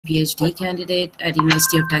PhD candidate at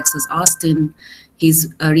University of Texas, Austin.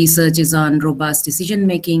 His research is on robust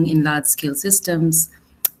decision-making in large-scale systems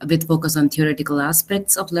with focus on theoretical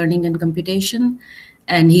aspects of learning and computation.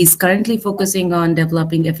 And he's currently focusing on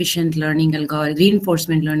developing efficient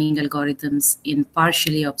reinforcement learning algorithms in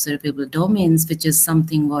partially observable domains, which is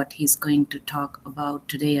something what he's going to talk about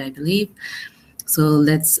today, I believe. So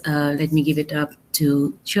let me give it up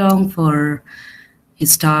to Cheong for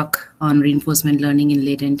his talk on reinforcement learning in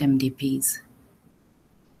latent MDPs.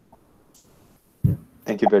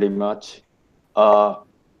 Thank you very much.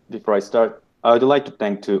 Before I start, I would like to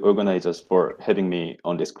thank the organizers for having me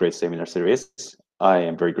on this great seminar series. I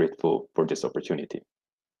am very grateful for this opportunity.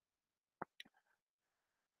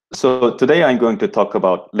 So today I'm going to talk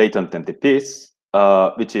about latent MDPs,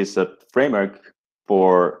 which is a framework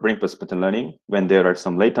for reinforcement learning when there are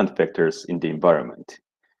some latent factors in the environment.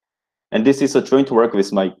 And this is a joint work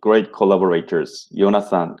with my great collaborators,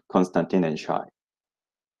 Yonathan, Constantine, and Shie.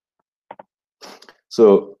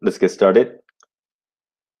 So let's get started.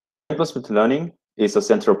 Reinforcement learning is a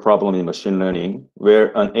central problem in machine learning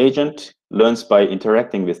where an agent learns by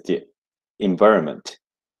interacting with the environment,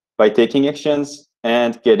 by taking actions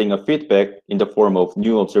and getting a feedback in the form of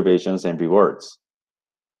new observations and rewards.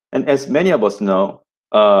 And as many of us know,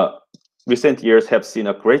 recent years have seen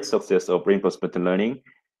a great success of reinforcement learning,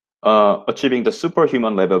 achieving the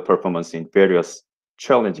superhuman level performance in various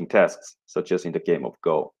challenging tasks, such as in the game of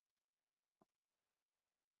Go.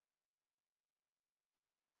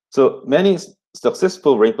 So many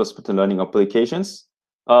successful reinforcement learning applications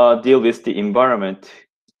deal with the environment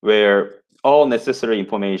where all necessary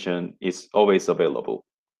information is always available.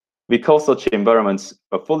 We call such environments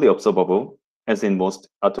fully observable, as in most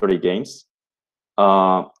Atari games.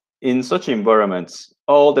 In such environments,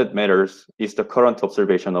 all that matters is the current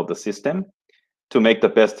observation of the system to make the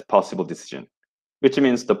best possible decision, which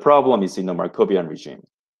means the problem is in a Markovian regime.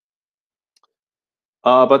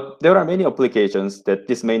 But there are many applications that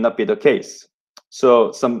this may not be the case.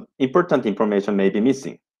 So some important information may be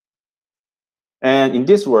missing. And in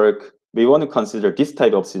this work, we want to consider this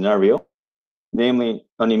type of scenario, namely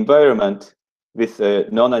an environment with a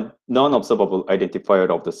non-observable identifier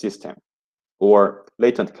of the system, or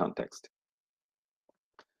latent context.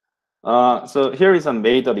 So here is a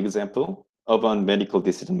made-up example of a medical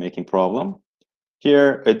decision-making problem.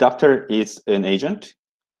 Here, a doctor is an agent,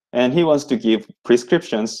 and he wants to give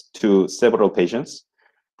prescriptions to several patients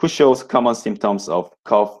who shows common symptoms of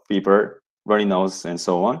cough, fever, runny nose, and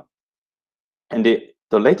so on. And the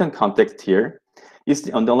latent context here is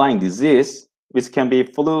the underlying disease, which can be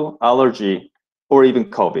flu, allergy, or even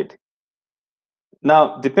COVID.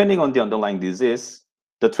 Now, depending on the underlying disease,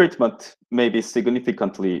 the treatment may be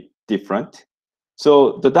significantly different.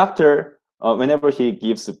 So the doctor, whenever he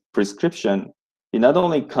gives a prescription, he not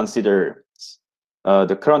only considers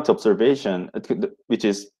the current observation, which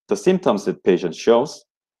is the symptoms that patient shows,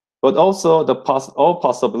 but also all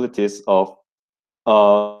possibilities of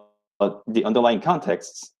the underlying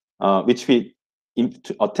contexts, which he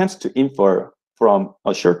attempts to infer from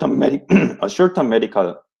a short-term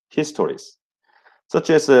medical histories,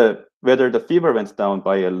 such as whether the fever went down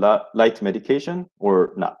by a light medication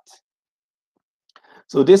or not.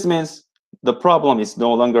 So this means the problem is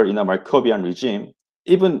no longer in a Markovian regime,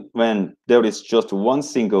 even when there is just one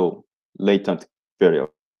single latent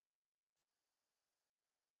variable.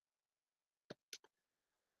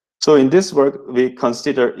 So in this work, we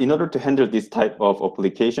consider, in order to handle this type of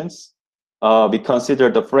applications, we consider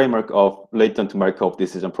the framework of latent Markov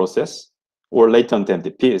decision process, or latent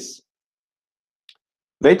MDPs.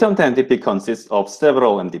 Latent MDP consists of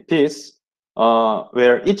several MDPs,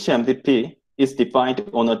 where each MDP is defined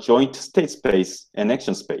on a joint state space and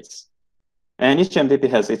action space. And each MDP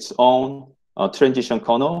has its own transition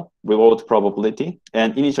kernel, reward probability,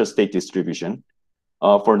 and initial state distribution.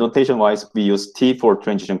 For notation-wise, we use T for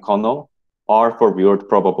transition kernel, R for reward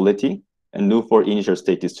probability, and Nu for initial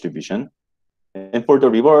state distribution. And for the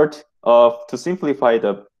reward, to simplify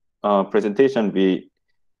the presentation, we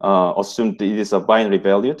assumed it is a binary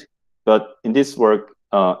valued. But in this work,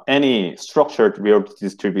 any structured reward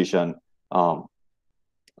distribution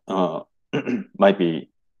might be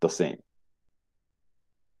the same.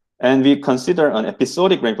 And we consider an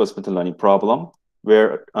episodic reinforcement learning problem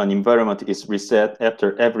where an environment is reset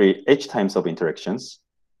after every h times of interactions.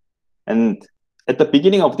 And at the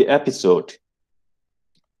beginning of the episode,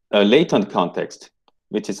 a latent context,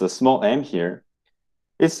 which is a small m here,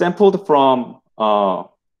 is sampled from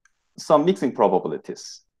some mixing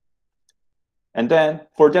probabilities. And then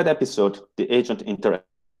for that episode, the agent interacts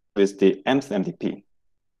with the mth MDP.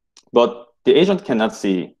 But the agent cannot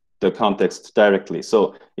see the context directly.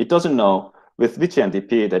 So it doesn't know with which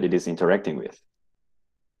MDP that it is interacting with.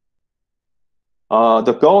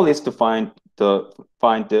 The goal is to find the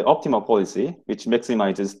optimal policy which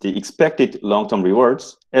maximizes the expected long-term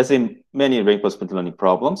rewards, as in many reinforcement learning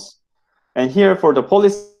problems. And here for the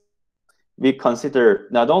policy, we consider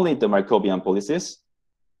not only the Markovian policies,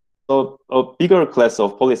 but a bigger class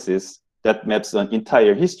of policies that maps an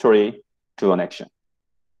entire history to an action.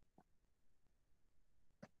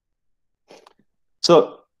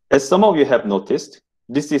 So as some of you have noticed,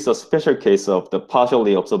 this is a special case of the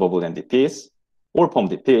partially observable MDPs or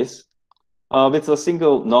POMDPs with a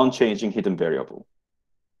single non-changing hidden variable.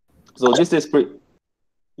 So this is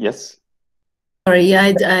yes. Sorry,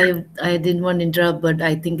 yeah, I didn't want to interrupt, but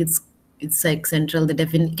I think it's like central.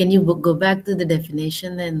 Can you go back to the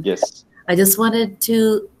definition? And yes, I just wanted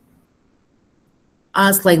to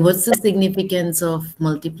ask, like, what's the significance of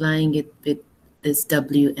multiplying it with this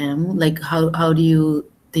WM? Like, how do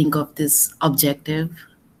you think of this objective?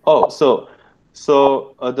 Oh, so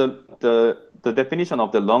the definition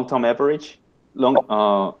of the long-term average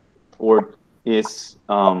is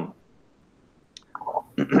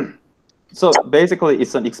so basically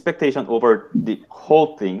it's an expectation over the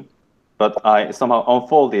whole thing, but I somehow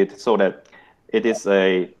unfolded so that it is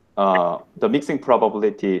a the mixing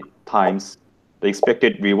probability times the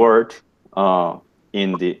expected reward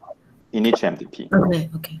in each MDP. Okay.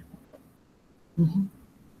 Okay. Mm-hmm.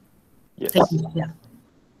 Yes. Thank you. Yeah.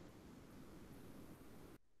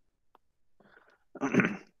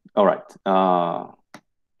 All right.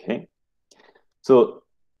 Okay. So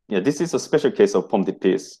yeah, this is a special case of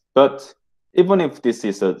POMDPs, but even if this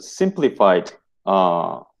is a simplified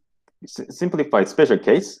special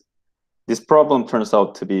case, this problem turns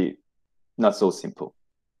out to be not so simple.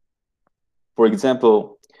 For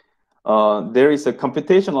example, there is a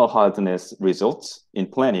computational hardness results in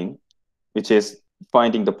planning, which is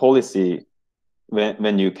finding the policy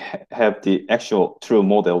when you have the actual true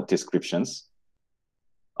model descriptions.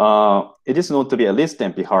 It is known to be at least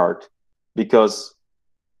NP hard because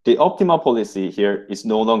the optimal policy here is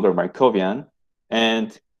no longer Markovian,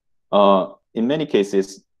 and in many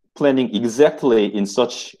cases, planning exactly in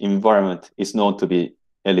such environment is known to be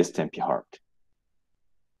at least NP hard.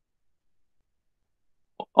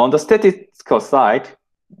 On the statistical side,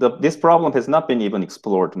 this problem has not been even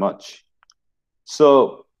explored much.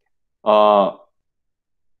 So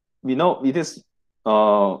we know it is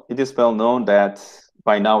well known that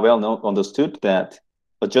by now understood that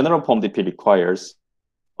a general POMDP requires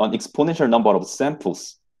an exponential number of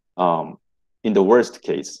samples in the worst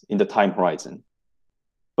case in the time horizon.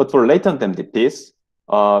 But for latent MDPs,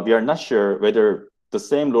 we are not sure whether the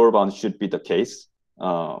same lower bound should be the case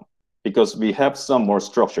because we have some more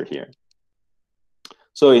structure here.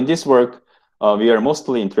 So in this work, we are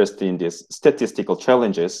mostly interested in these statistical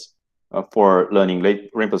challenges for learning in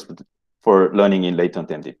latent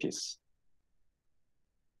MDPs.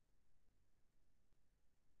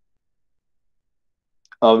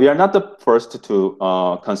 We are not the first to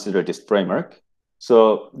consider this framework.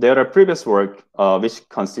 So there are previous work which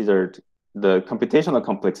considered the computational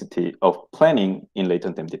complexity of planning in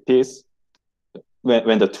latent MDPs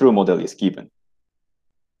when the true model is given.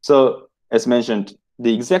 So as mentioned,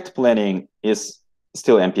 the exact planning is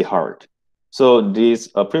still NP hard. So this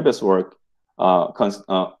previous work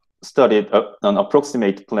studied an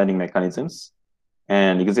approximate planning mechanisms,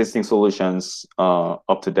 and existing solutions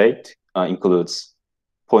up to date includes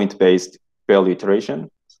point-based value iteration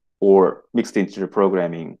or mixed integer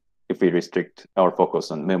programming if we restrict our focus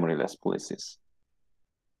on memoryless policies.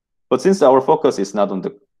 But since our focus is not on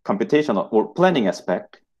the computational or planning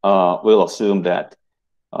aspect, we'll assume that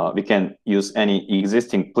we can use any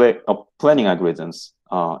existing planning algorithms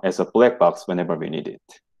as a black box whenever we need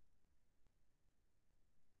it.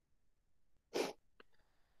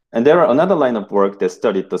 And there are another line of work that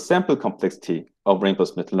studied the sample complexity of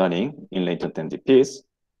reinforcement learning in latent MDPs,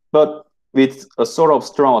 but with a sort of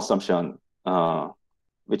strong assumption,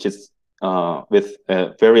 which is with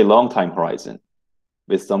a very long time horizon,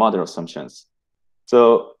 with some other assumptions.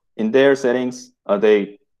 So in their settings,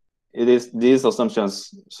 these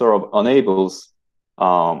assumptions sort of enables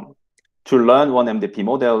to learn one MDP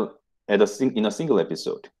model in a single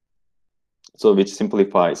episode. So which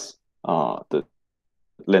simplifies the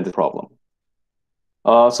length problem.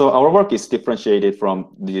 So our work is differentiated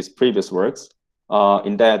from these previous works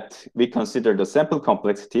in that we consider the sample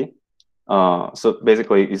complexity. So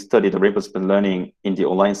basically, we study the reinforcement learning in the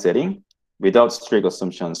online setting without strict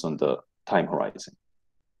assumptions on the time horizon.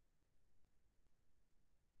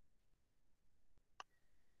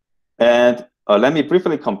 And let me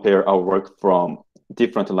briefly compare our work from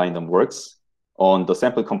different random works on the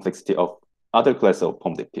sample complexity of other class of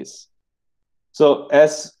POMDPs. So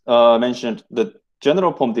as mentioned, the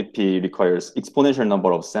general POMDP requires exponential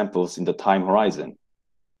number of samples in the time horizon.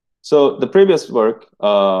 So the previous work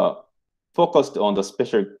focused on the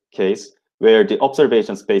special case where the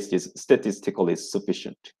observation space is statistically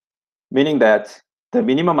sufficient, meaning that the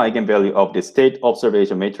minimum eigenvalue of the state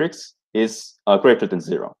observation matrix is greater than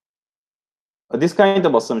 0. This kind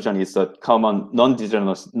of assumption is a common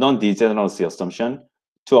non-degeneracy assumption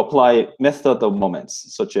to apply method of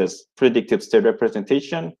moments, such as predictive state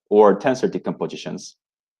representation or tensor decompositions.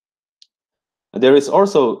 There is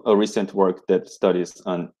also a recent work that studies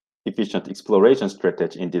an efficient exploration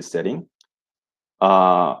strategy in this setting.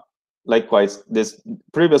 Likewise, this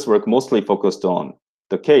previous work mostly focused on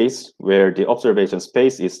the case where the observation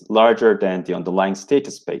space is larger than the underlying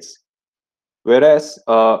state space. Whereas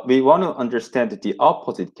we want to understand the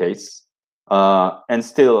opposite case and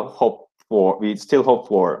still hope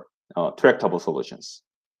for tractable solutions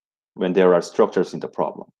when there are structures in the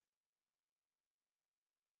problem.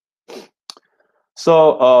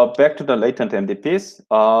 So back to the latent MDPs.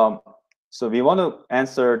 So we want to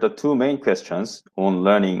answer the two main questions on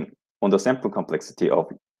learning on the sample complexity of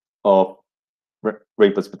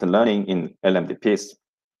rate-specific learning in LMDPs.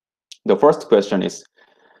 The first question is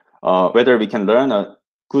whether we can learn a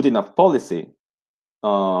good enough policy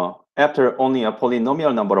after only a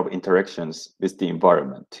polynomial number of interactions with the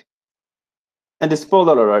environment. And the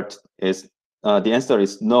spoiler alert is the answer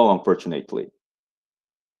is no, unfortunately.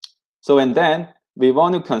 So and then we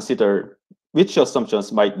want to consider which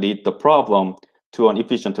assumptions might lead the problem to an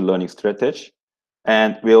efficient learning strategy,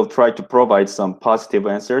 and we'll try to provide some positive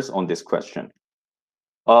answers on this question.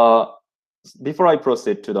 Before I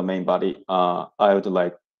proceed to the main body, I would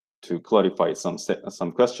like to clarify some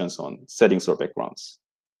questions on settings or backgrounds,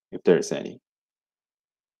 if there is any.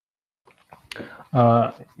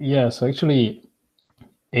 Yeah, so actually,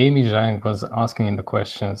 Amy Zhang was asking in the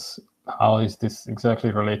questions, how is this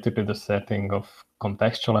exactly related to the setting of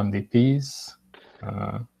contextual MDPs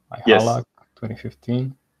by Yes. Halak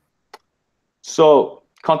 2015? So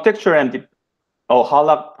contextual MDP, oh,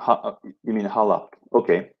 Halak, you mean Halak,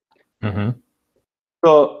 okay. Mm-hmm.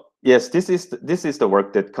 So yes, this is the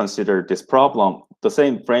work that considered this problem, the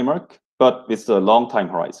same framework, but with a long time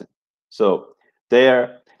horizon. So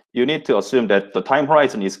there, you need to assume that the time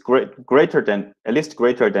horizon is greater than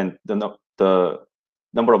the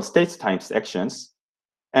number of states times actions,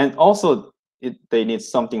 and also they need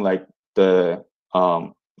something like the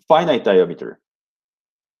finite diameter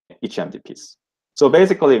each MDPs. So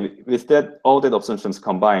basically, with that all that assumptions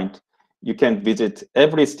combined, you can visit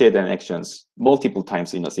every state and actions multiple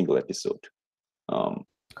times in a single episode. But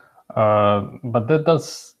that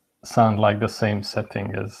does sound like the same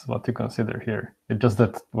setting as what you consider here. It's just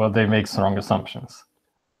that, well, they make strong assumptions.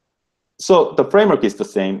 So the framework is the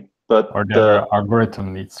same, but or the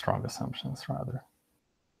algorithm needs strong assumptions, rather.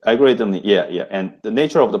 Algorithm, yeah. And the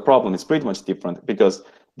nature of the problem is pretty much different, because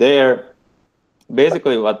they're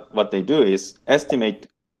basically what they do is estimate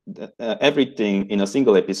everything in a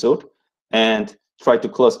single episode and try to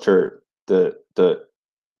cluster the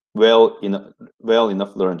well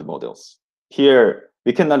enough learned models. Here,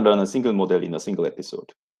 we cannot learn a single model in a single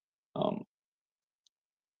episode.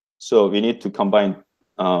 So we need to combine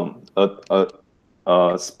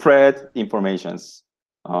spread informations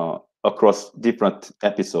across different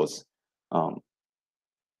episodes,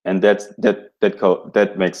 and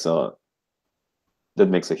that makes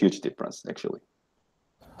a huge difference, actually.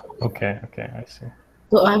 Okay, I see.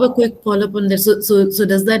 So I have a quick follow-up on that. So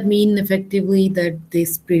does that mean effectively that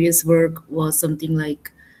this previous work was something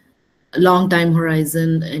like a long time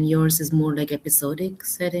horizon, and yours is more like episodic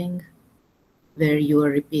setting, where you are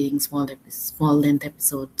repeating small length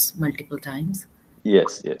episodes multiple times?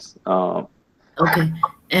 Yes. Okay,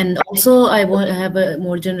 and also I have a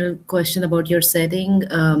more general question about your setting.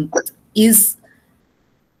 Is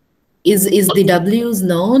the W's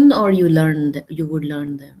known, or you would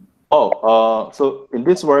learn them? So in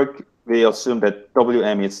this work, we assume that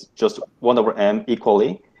Wm is just 1/m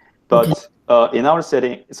equally, but okay. In our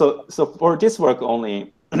setting, so for this work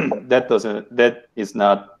only, that is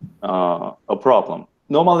not a problem.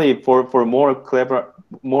 Normally, for more clever,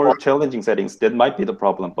 more challenging settings, that might be the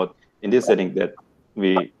problem. But in this setting, that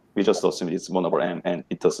we just assume it's 1/m, and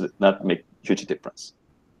it does not make huge difference.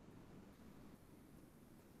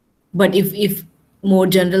 But if more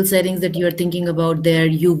general settings that you're thinking about there,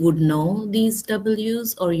 you would know these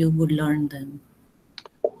W's, or you would learn them?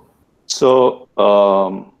 So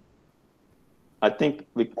I think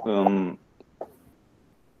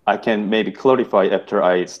I can maybe clarify after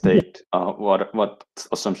I state what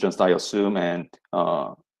assumptions I assume and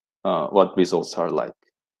what results are like.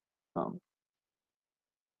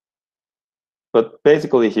 But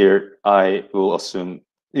basically here, I will assume,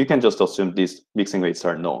 you can just assume these mixing weights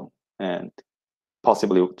are known and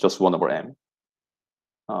possibly just 1/m.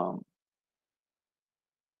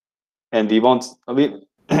 And we want,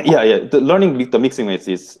 yeah, the learning with the mixing weights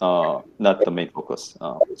is not the main focus.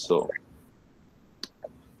 So.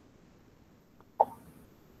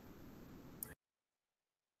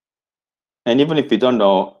 And even if we don't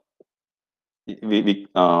know,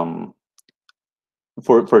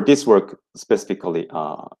 for this work specifically,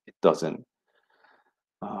 it doesn't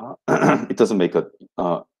it doesn't make a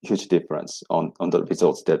huge difference on the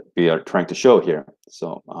results that we are trying to show here.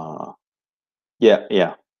 So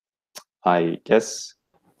yeah, I guess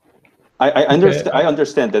I understand. I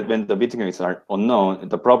understand that when the mixing weights are unknown,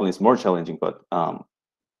 the problem is more challenging. But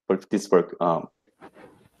for this work,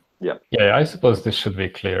 yeah. Yeah, I suppose this should be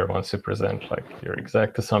clear once you present like your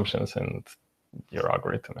exact assumptions and your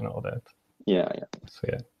algorithm and all that. Yeah. So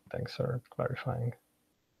yeah, thanks for clarifying.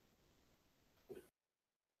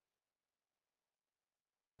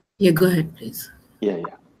 Yeah, go ahead, please. Yeah.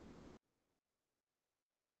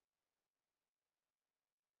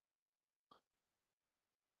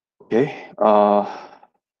 Okay.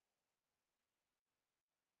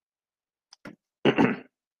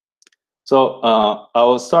 So I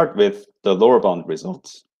will start with the lower bound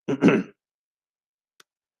results.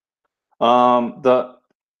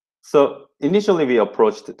 So initially we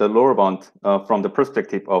approached the lower bound from the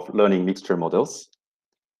perspective of learning mixture models.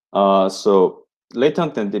 So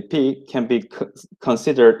latent MDP can be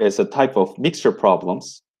considered as a type of mixture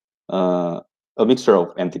problems, a mixture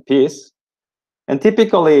of MDPs. And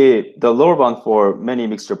typically the lower bound for many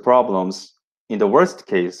mixture problems in the worst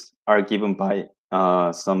case are given by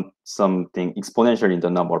something exponential in the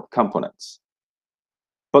number of components.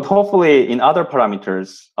 But hopefully in other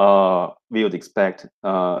parameters, we would expect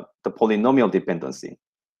the polynomial dependency.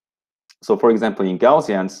 So for example, in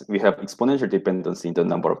Gaussians, we have exponential dependency in the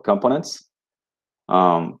number of components,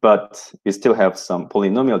 but we still have some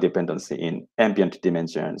polynomial dependency in ambient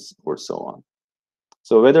dimensions or so on.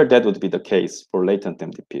 So whether that would be the case for latent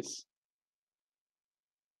MDPs.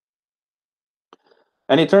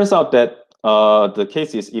 And it turns out that the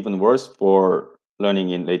case is even worse for learning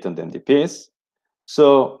in latent MDPs.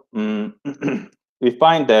 So we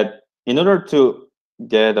find that in order to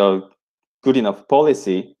get a good enough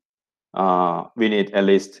policy, we need at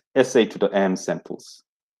least SA to the M samples.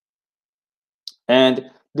 And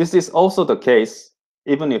this is also the case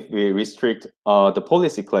even if we restrict the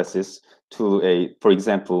policy classes to for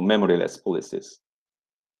example, memoryless policies.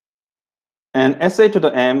 And SA to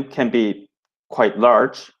the M can be quite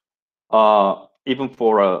large, even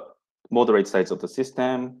for a moderate size of the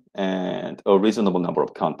system and a reasonable number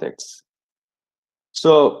of contexts.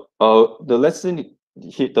 So the lesson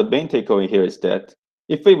here, the main takeaway here is that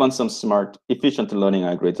if we want some smart, efficient learning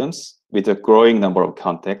algorithms with a growing number of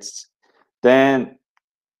contexts, then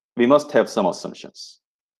we must have some assumptions.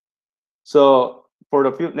 So for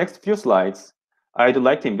the next few slides, I'd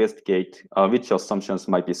like to investigate which assumptions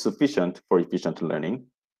might be sufficient for efficient learning.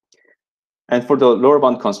 And for the lower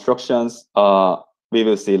bound constructions, we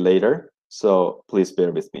will see later. So please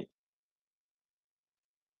bear with me.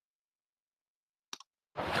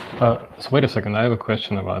 So wait a second, I have a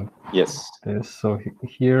question about this. So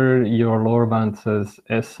here your lower bound says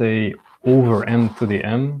SA over M to the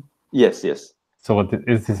M? Yes. So what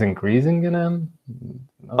is this increasing in M?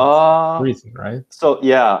 No, it's increasing, right? So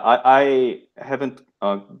yeah, I haven't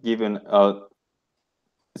given,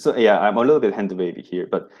 so yeah, I'm a little bit hand-wavy here,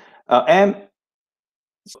 but M,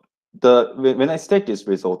 when I state this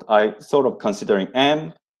result, I sort of considering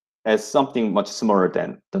M as something much smaller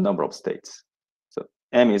than the number of states. So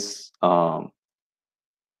M is, so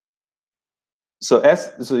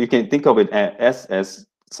you can think of it S as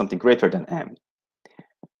something greater than M.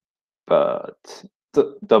 But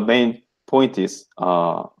the main point is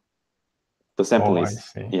the sample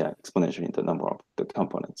is exponential in the number of the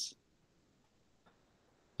components.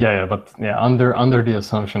 Yeah, but under the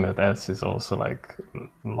assumption that S is also like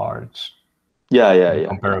large. Yeah.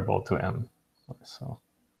 Comparable to M. So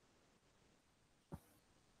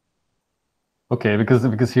okay,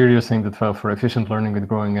 because here you're saying that for efficient learning with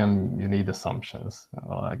growing M, you need assumptions.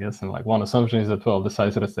 Well, I guess like one assumption is that the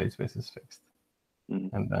size of the state space is fixed,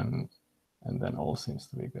 and then all seems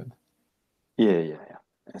to be good. Yeah.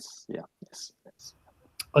 Yes.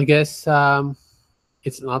 I guess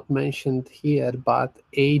it's not mentioned here, but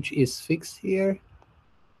age is fixed here.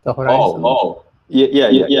 The horizon. Yeah.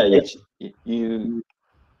 You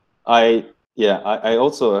I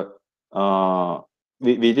also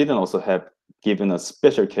we didn't also have given a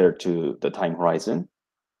special care to the time horizon.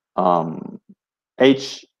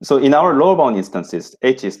 H, so in our lower bound instances,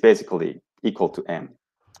 H is basically equal to M,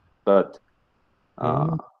 but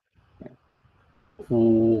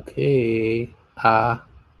okay. How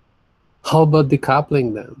about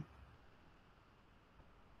decoupling them?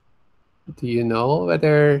 Do you know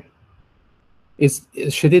whether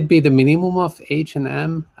should it be the minimum of H and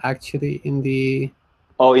M actually in the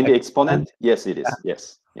in the exponent? Yes, it is.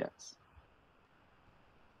 Yes.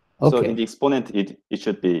 Okay. So in the exponent, it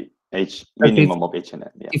should be H minimum of H and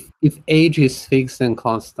M. Yeah. If H is fixed and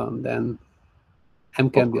constant, then M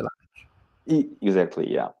can be large. Exactly.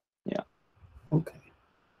 Yeah. Okay,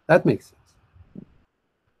 that makes sense.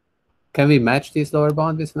 Can we match this lower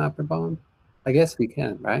bound with an upper bound? I guess we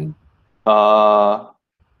can, right?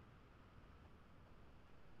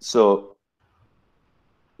 So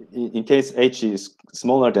in case H is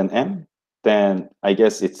smaller than M, then I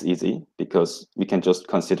guess it's easy because we can just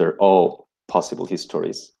consider all possible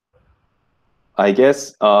histories. I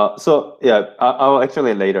guess, so yeah, I'll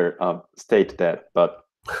actually later state that, but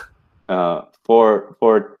for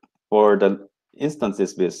the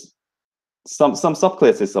instances with some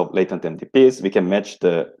subclasses of latent MDPs, we can match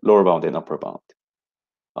the lower bound and upper bound.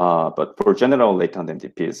 But for general latent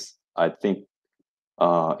MDPs, I think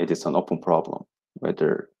it is an open problem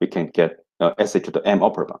whether we can get essay to the M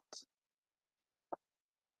upper bounds.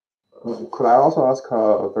 Could I also ask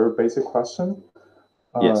a very basic question?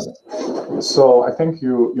 Yes. So I think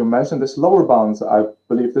you mentioned this lower bounds. I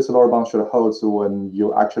believe this lower bound should hold when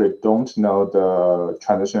you actually don't know the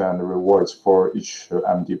transition and the rewards for each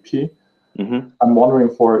MDP. I'm wondering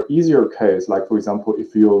for easier case, like for example,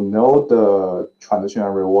 if you know the transition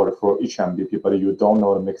and reward for each MDP, but you don't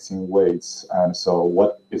know the mixing weights, and so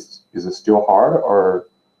what is it still hard or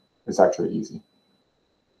it's actually easy?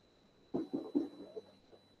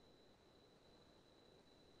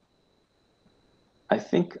 I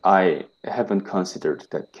think I haven't considered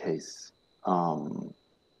that case.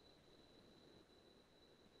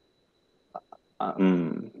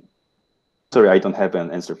 Sorry, I don't have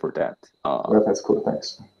an answer for that. Well, that's cool,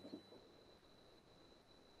 thanks.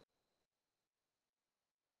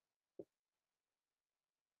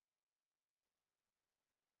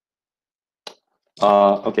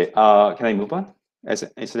 Okay, can I move on?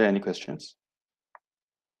 Is there any questions?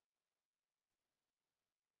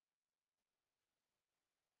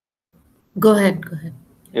 Go ahead.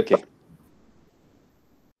 Okay.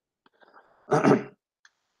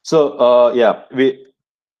 So yeah,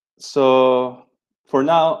 so for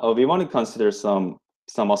now we want to consider some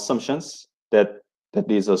assumptions that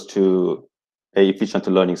leads us to a efficient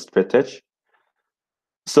learning strategy.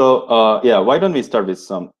 So yeah, why don't we start with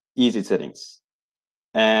some easy settings?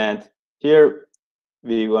 And here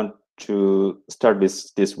we want to start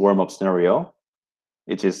with this warm-up scenario,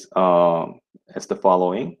 which is as the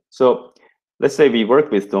following. So let's say we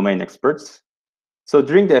work with domain experts. So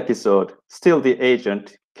during the episode, still the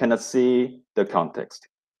agent cannot see the context.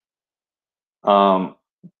 But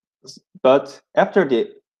at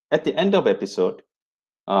the end of episode,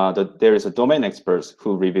 there is a domain expert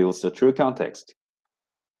who reveals the true context.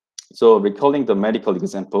 So recalling the medical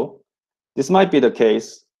example, this might be the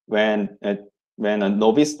case when a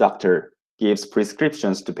novice doctor gives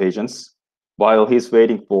prescriptions to patients while he's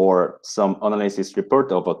waiting for some analysis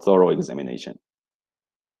report of a thorough examination.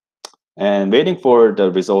 And waiting for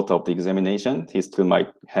the result of the examination, he still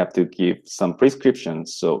might have to give some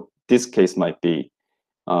prescriptions. So this case might be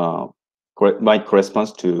might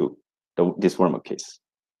correspond to this warm-up case.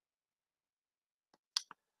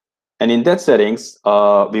 And in that settings,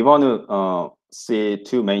 we want to see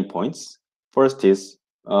two main points. First is,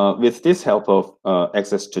 with this help of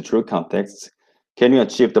access to true context, can you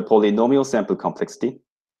achieve the polynomial sample complexity?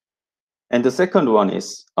 And the second one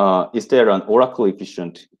is there an oracle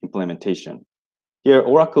efficient implementation? Here,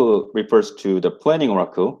 oracle refers to the planning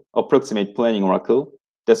oracle, approximate planning oracle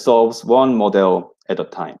that solves one model at a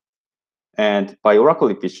time. And by oracle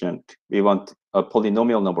efficient, we want a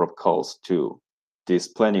polynomial number of calls to this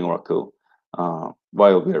planning oracle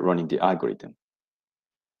while we are running the algorithm.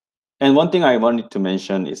 And one thing I wanted to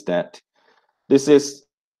mention is that this is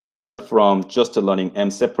from just learning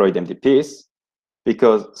M-separate MDPs,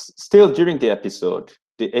 because still during the episode,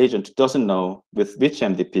 the agent doesn't know with which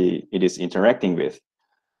MDP it is interacting with.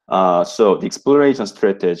 So the exploration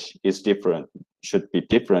strategy is different, should be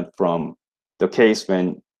different from the case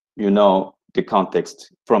when you know the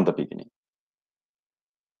context from the beginning.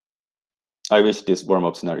 I wish this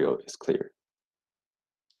warm-up scenario is clear.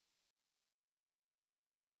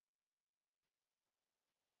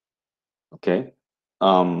 Okay,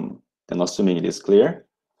 then assuming it is clear,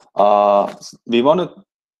 we want to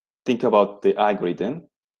think about the algorithm.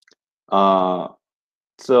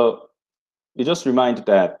 So we just remind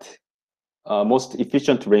that most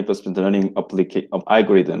efficient reinforcement learning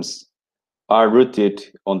algorithms are rooted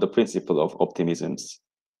on the principle of optimisms.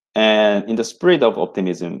 And in the spirit of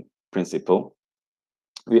optimism principle,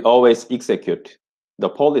 we always execute the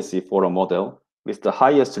policy for a model with the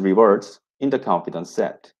highest rewards in the confidence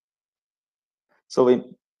set. So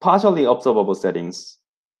in partially observable settings,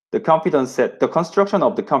 the construction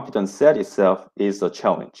of the confidence set itself is a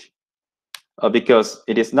challenge because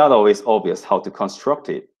it is not always obvious how to construct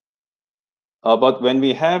it. But when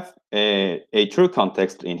we have a true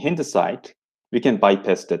context in hindsight, we can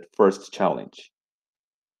bypass that first challenge.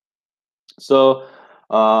 So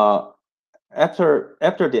after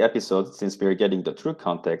the episode, since we are getting the true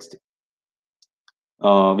context,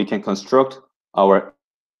 we can construct our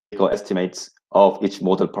estimates of each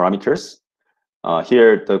model parameters.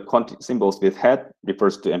 Here, the symbols with hat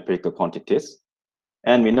refers to empirical quantities.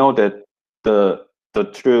 And we know that the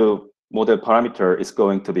true model parameter is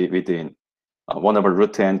going to be within one over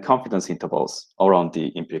 √n confidence intervals around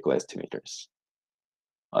the empirical estimators.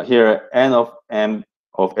 Here, n of m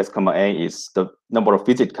of s comma a is the number of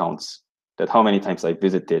visit counts, that how many times I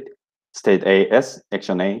visited state A as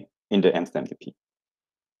action A in the nth MDP.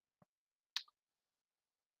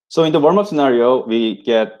 So in the warm-up scenario, we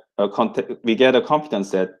get a confidence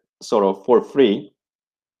set sort of for free.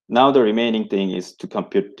 Now the remaining thing is to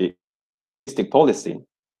compute the optimistic policy.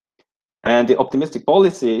 And the optimistic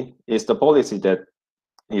policy is the policy that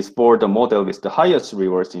is for the model with the highest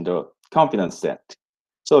rewards in the confidence set.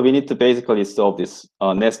 So we need to basically solve this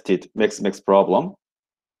nested max-max problem.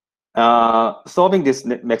 Solving this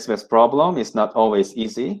max-max problem is not always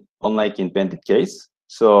easy, unlike in bandit case.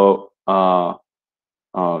 So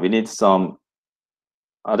we need some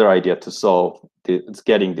other idea to solve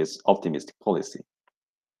getting this optimistic policy.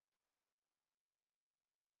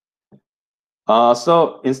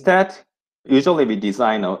 So instead, usually we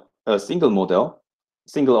design a single model,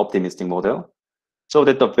 single optimistic model, so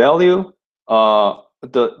that the value,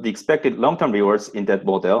 the expected long-term rewards in that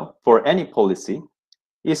model for any policy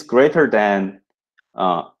is greater than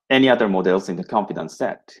any other models in the confidence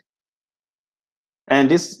set. And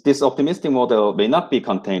this optimistic model may not be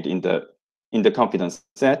contained in the confidence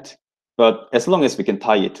set, but as long as we can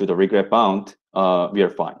tie it to the regret bound, we are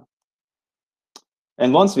fine.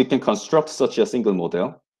 And once we can construct such a single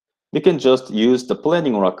model, we can just use the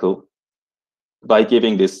planning oracle by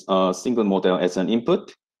giving this single model as an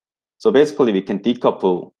input. So basically, we can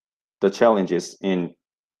decouple the challenges in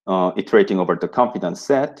iterating over the confidence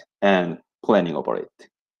set and planning over it.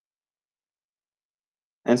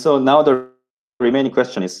 And so now the remaining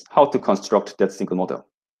question is how to construct that single model.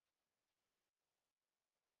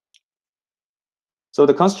 So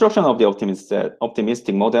the construction of the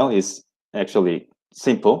optimistic model is actually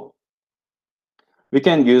simple. We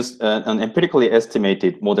can use an empirically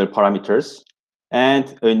estimated model parameters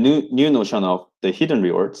and a new notion of the hidden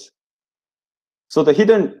rewards. So the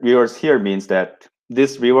hidden rewards here means that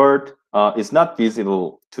this reward is not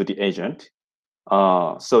visible to the agent.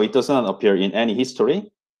 So it does not appear in any history,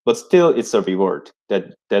 but still it's a reward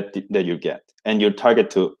that you get and you target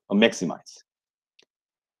to maximize.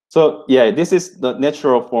 So yeah, this is the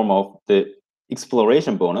natural form of the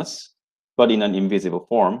exploration bonus, but in an invisible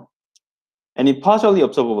form. And in partially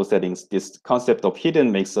observable settings, this concept of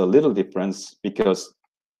hidden makes a little difference because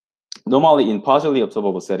normally in partially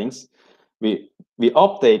observable settings, we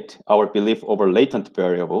update our belief over latent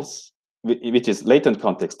variables, which is latent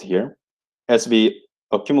context here, as we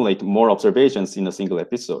accumulate more observations in a single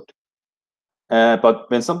episode.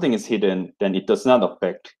 But when something is hidden, then it does not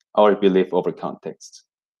affect our belief over context.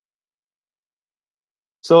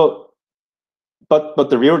 So, but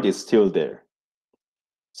the reward is still there.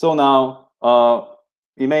 So now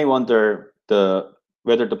we may wonder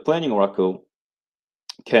whether the planning oracle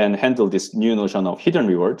can handle this new notion of hidden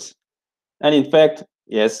rewards. And in fact,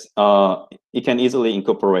 yes, it can easily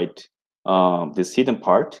incorporate this hidden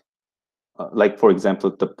part, like for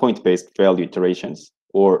example, the point-based value iterations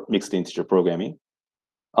or mixed integer programming.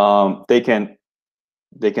 They can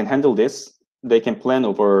handle this. They can plan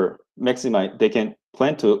to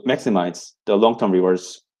maximize the long-term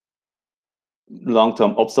rewards,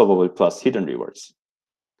 long-term observable plus hidden rewards.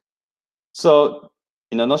 So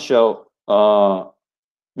in a nutshell,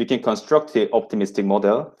 we can construct the optimistic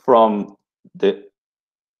model from the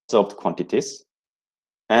observed quantities,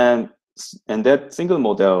 and that single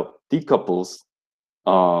model decouples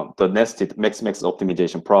the nested max-max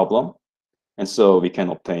optimization problem, and so we can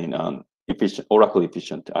obtain an oracle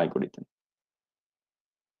efficient algorithm.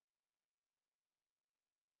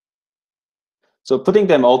 So putting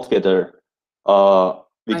them all together,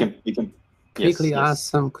 we can quickly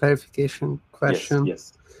ask some clarification question.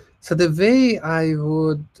 Yes. So the way I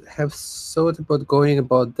would have thought about going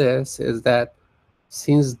about this is that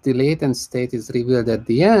since the latent state is revealed at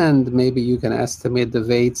the end, maybe you can estimate the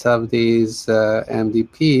weights of these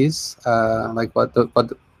MDPs, like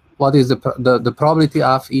what is the probability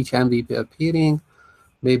of each MDP appearing.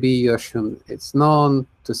 Maybe you assume it's known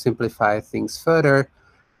to simplify things further,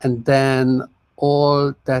 and then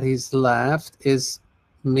all that is left is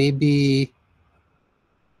maybe,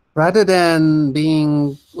 rather than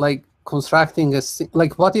being like constructing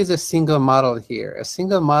what is a single model here? A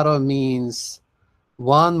single model means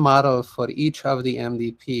one model for each of the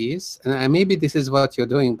MDPs, and maybe this is what you're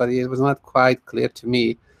doing, but it was not quite clear to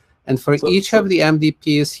me. And for each of the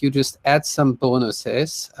MDPs, you just add some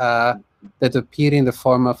bonuses that appear in the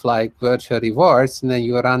form of like virtual rewards, and then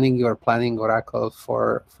you're running your planning oracle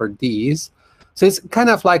for these. So it's kind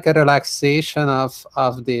of like a relaxation of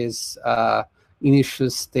this initial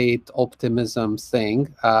state optimism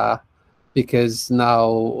thing, because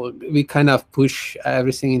now we kind of push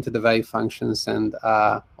everything into the value functions and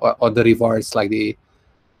or the rewards, like the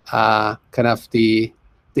kind of the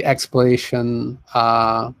exploration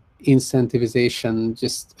incentivization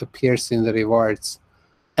just appears in the rewards,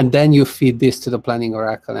 and then you feed this to the planning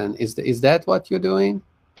oracle. And is that what you're doing?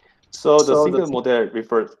 So the single model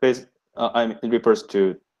refers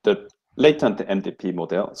to the latent MDP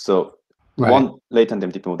model. So one latent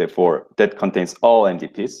MDP model that contains all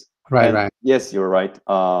MDPs. Right. Yes, you're right.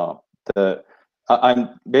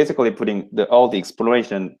 I'm basically putting all the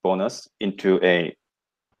exploration bonus into a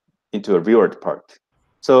reward part.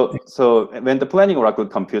 So when the planning oracle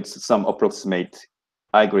computes some approximate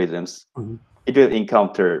algorithms, it will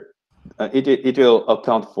encounter it will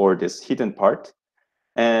account for this hidden part.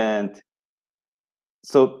 And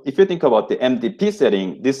so if you think about the MDP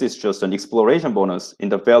setting, this is just an exploration bonus in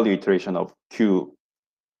the value iteration of Q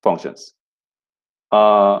functions.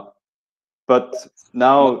 But the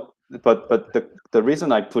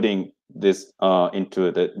reason I'm putting this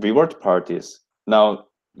into the reward part is now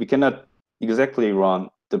we cannot exactly run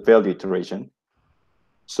the value iteration.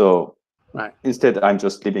 So instead, I'm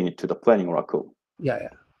just leaving it to the planning oracle. Yeah.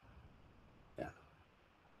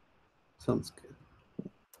 Sounds good.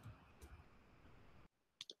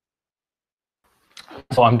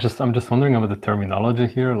 So I'm just wondering about the terminology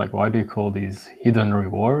here. Like, why do you call these hidden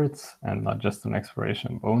rewards and not just an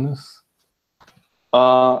exploration bonus?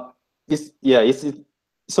 So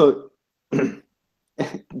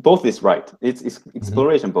both is right. It's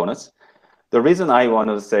exploration bonus. The reason I want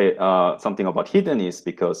to say something about hidden is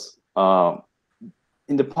because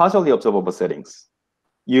in the partially observable settings,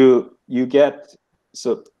 you get,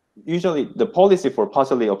 so usually the policy for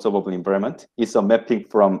partially observable environment is a mapping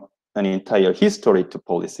from an entire history to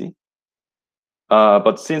policy.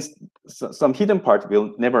 But since some hidden part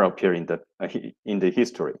will never appear in the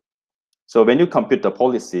history, so when you compute the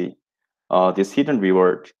policy, this hidden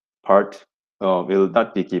reward part will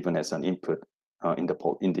not be given as an input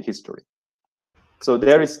in the history. So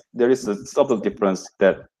there is a subtle difference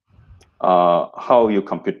that how you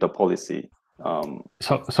compute the policy.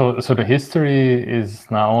 So the history is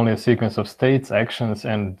now only a sequence of states, actions,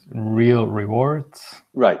 and real rewards.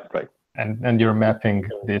 Right. And you're mapping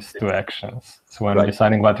this to actions. So when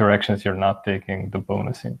deciding what your actions, you're not taking the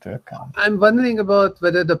bonus into account. I'm wondering about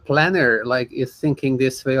whether the planner is thinking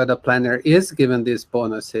this way, or the planner is given these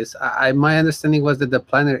bonuses. My understanding was that the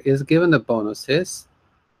planner is given the bonuses.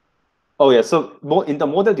 Oh yeah. So in the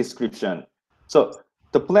model description, so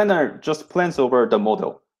the planner just plans over the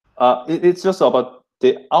model. It's just about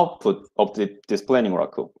the output of this planning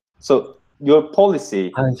oracle. So your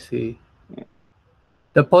policy. I see. Yeah.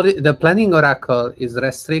 The planning oracle is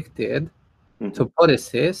restricted to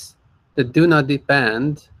policies that do not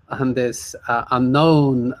depend on this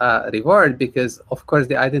unknown reward, because of course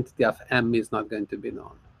the identity of M is not going to be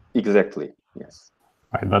known. Exactly. Yes.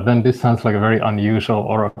 Right, but then this sounds like a very unusual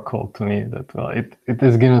oracle to me, that it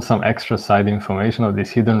is given some extra side information of these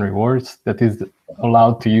hidden rewards that is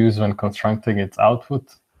allowed to use when constructing its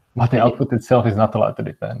output, but the output itself is not allowed to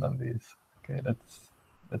depend on these. Okay, that's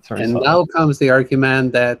very solid. Now comes the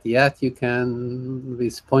argument that you can,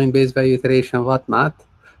 with point-based value iteration, whatnot,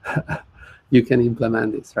 you can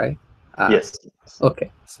implement this, right? Yes.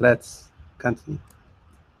 Okay, so let's continue.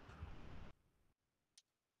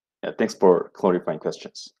 Yeah, thanks for clarifying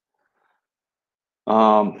questions.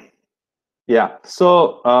 So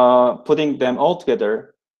putting them all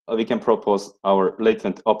together, we can propose our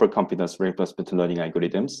latent upper confidence reinforcement learning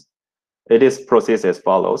algorithms. It is processed as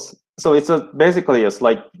follows. So it's basically a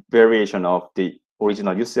slight variation of the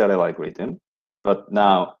original UCLL algorithm. But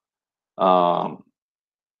now,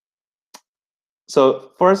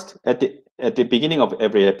 so first at the beginning of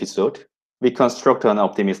every episode, we construct an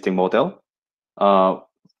optimistic model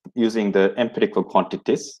using the empirical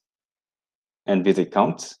quantities and visit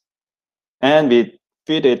counts, and we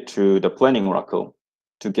feed it to the planning oracle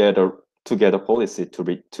to get a policy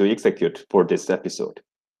to execute for this episode.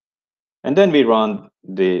 And then we run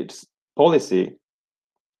the policy,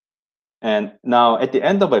 and now at the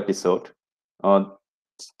end of episode,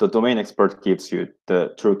 the domain expert gives you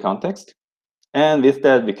the true context, and with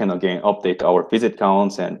that we can again update our visit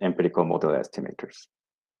counts and empirical model estimators.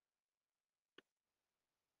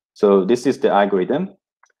 So this is the algorithm.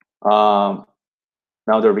 Now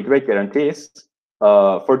the regret guarantees.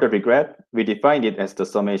 For the regret, we define it as the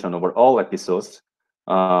summation over all episodes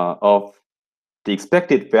of the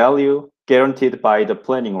expected value guaranteed by the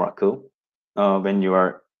planning oracle when you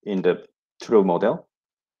are in the true model,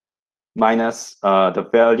 minus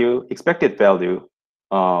the expected value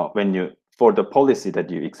for the policy that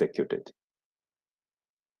you executed.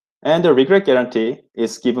 And the regret guarantee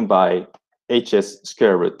is given by HS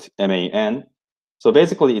square root MAN. So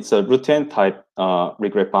basically, it's a root n type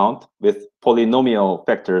regret bound with polynomial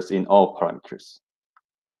factors in all parameters.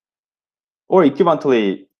 Or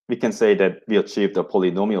equivalently, we can say that we achieved a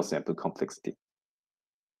polynomial sample complexity.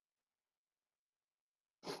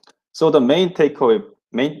 So the main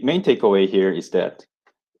takeaway here is that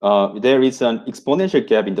there is an exponential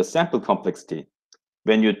gap in the sample complexity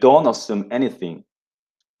when you don't assume anything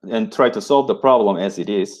and try to solve the problem as it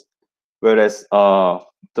is, whereas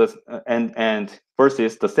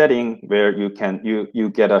versus the setting where you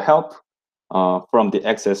get a help from the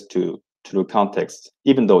access to true context,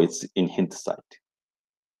 even though it's in hint site.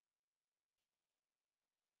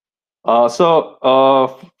 So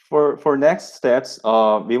for next steps,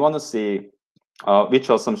 we want to see which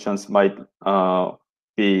options might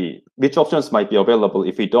be available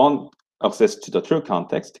if we don't access to the true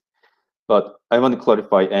context. But I want to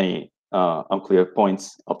clarify any unclear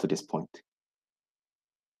points up to this point.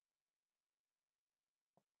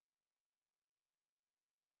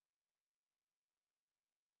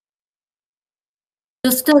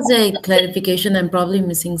 Just as a clarification, I'm probably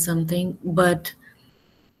missing something, but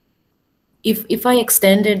if I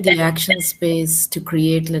extended the action space to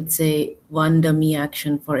create, let's say, one dummy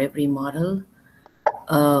action for every model,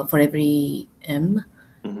 for every M,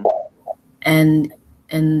 and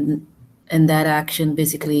that action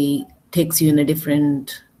basically takes you in a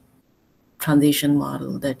different transition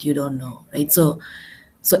model that you don't know, right? So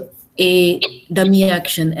a dummy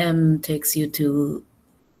action M takes you to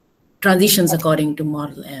transitions according to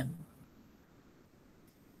model M.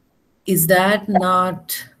 Is that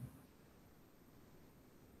not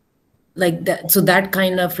like that? So that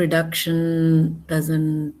kind of reduction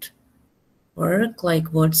doesn't work? Like,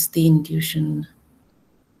 what's the intuition?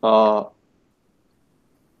 I'm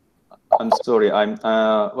sorry.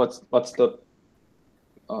 What's the question?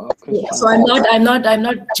 So I'm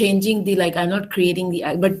not changing the, like, I'm not creating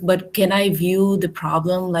the, but can I view the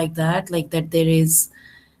problem like that there is,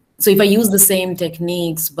 so if I use the same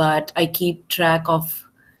techniques but I keep track of,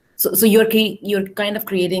 so you're kind of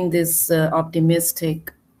creating this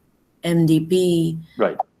optimistic MDP,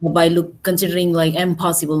 right, by considering like M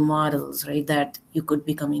possible models, right, that you could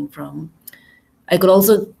be coming from. I could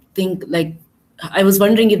also think, like, I was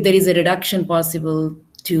wondering if there is a reduction possible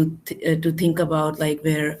to think about, like,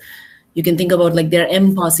 where you can think about, like, there are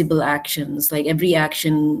M possible actions, like every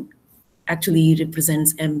action actually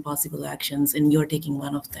represents M possible actions and you're taking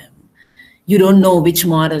one of them. You don't know which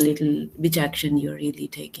model which action you're really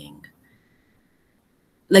taking.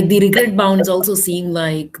 Like the regret bounds also seem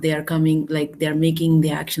like they are coming, like they're making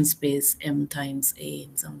the action space M times A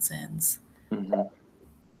in some sense.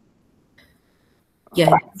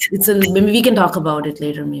 Yeah, maybe we can talk about it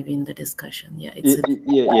later, maybe in the discussion. Yeah,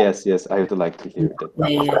 yes, I would like to hear that.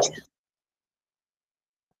 Yeah.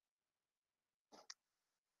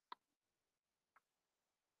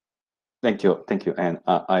 Thank you, and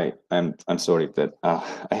I'm sorry that I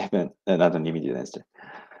haven't not an immediate answer.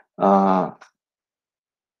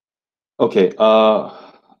 Okay,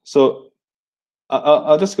 so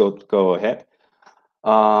I'll just go ahead.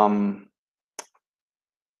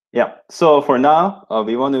 Yeah, so for now,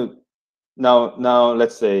 we want to now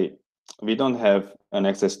let's say we don't have an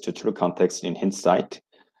access to true context in hint site.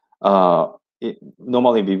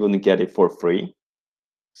 Normally we wouldn't get it for free.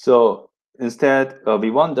 So instead, we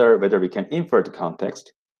wonder whether we can infer the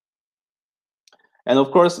context. And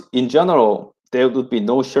of course, in general, there would be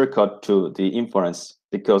no shortcut to the inference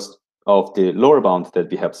because of the lower bound that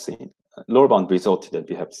we have seen, lower bound result that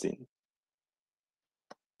we have seen.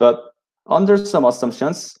 But Under some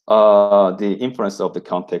assumptions, the inference of the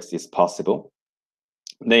context is possible,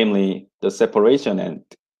 namely the separation and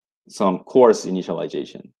some coarse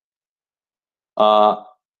initialization.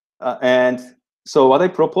 And so what I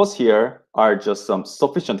propose here are just some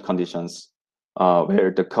sufficient conditions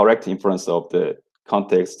where the correct inference of the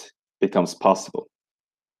context becomes possible.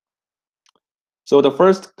 So the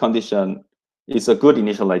first condition is a good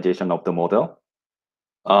initialization of the model.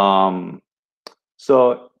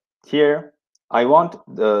 So here I want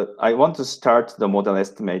to start the model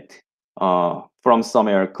estimate from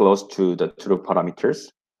somewhere close to the true parameters.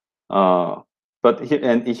 But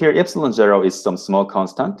here epsilon 0 is some small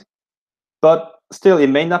constant, but still it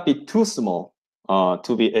may not be too small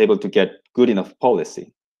to be able to get good enough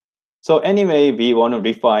policy. So anyway, we want to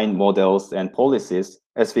refine models and policies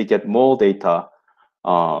as we get more data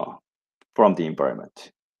from the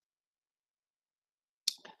environment.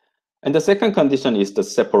 And the second condition is the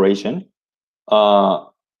separation.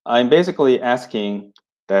 I'm basically asking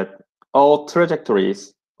that all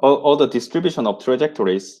trajectories, all the distribution of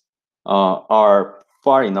trajectories are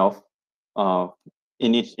far enough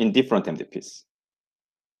in different MDPs.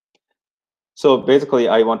 So basically,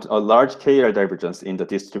 I want a large KL divergence in the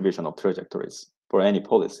distribution of trajectories for any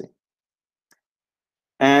policy.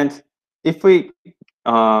 And if we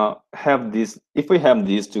have these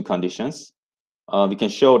two conditions, we can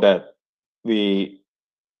show that we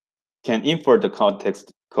can infer the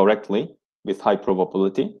context correctly with high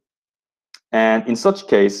probability. And in such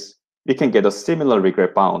case, we can get a similar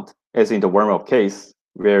regret bound as in the warm-up case,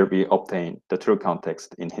 where we obtain the true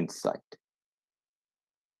context in hindsight.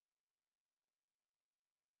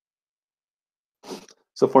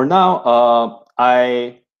 So for now,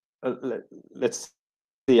 let's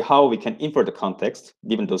see how we can infer the context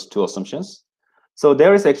given those two assumptions. So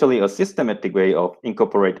there is actually a systematic way of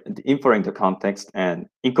inferring the context and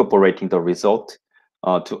incorporating the result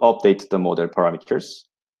to update the model parameters,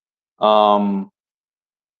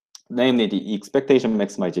 namely the expectation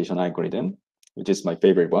maximization algorithm, which is my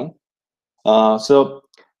favorite one. So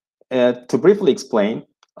to briefly explain,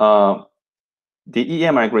 the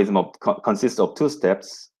EM algorithm consists of two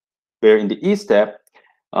steps, where in the E step,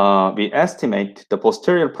 we estimate the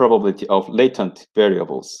posterior probability of latent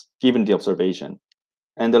variables given the observation.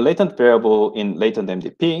 And the latent variable in latent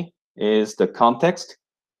MDP is the context,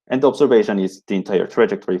 and the observation is the entire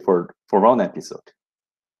trajectory for one episode.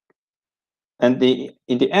 And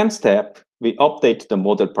in the M step, we update the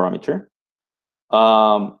model parameter.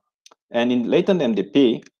 And in latent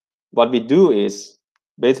MDP, what we do is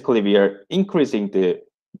basically we are increasing the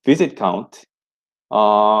visit count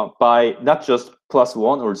by not just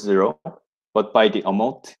 +1 or 0, but by the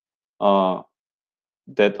amount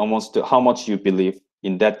that amounts to how much you believe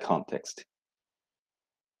in that context.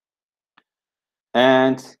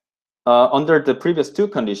 And under the previous two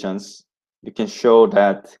conditions, we can show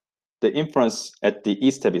that the inference at the E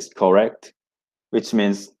step is correct, which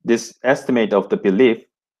means this estimate of the belief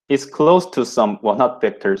is close to some one-hot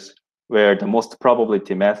vectors where the most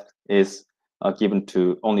probability math is given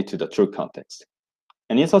only to the true context.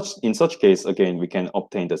 And in such case, again, we can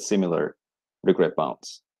obtain the similar regret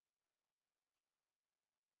bounds.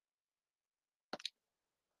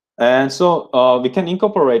 And so we can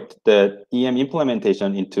incorporate the EM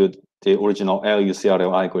implementation into the original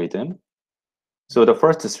LUCRL algorithm. So the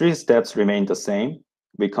first three steps remain the same.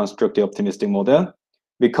 We construct the optimistic model.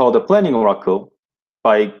 We call the planning oracle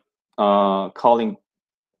by calling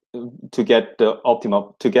to get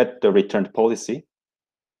the returned policy.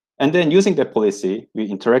 And then using that policy, we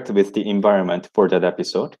interact with the environment for that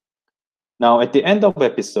episode. Now, at the end of the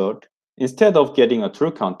episode, instead of getting a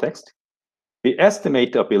true context, we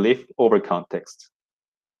estimate a belief over context.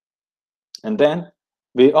 And then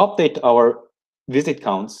we update our visit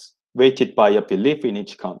counts weighted by a belief in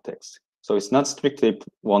each context. So it's not strictly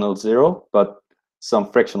 1 or 0, but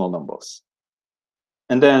some fractional numbers.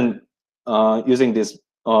 And then using these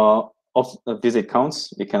visit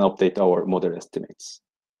counts, we can update our model estimates.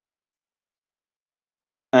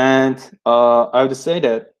 And I would say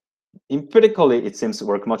that empirically, it seems to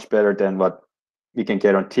work much better than what we can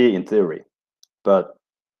guarantee in theory. But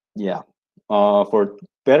yeah, for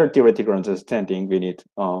better theoretical understanding, we need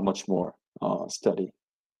much more study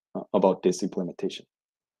about this implementation.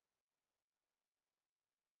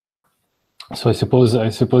 So I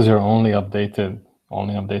suppose you're only updating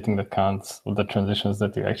the counts of the transitions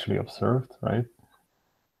that you actually observed, right?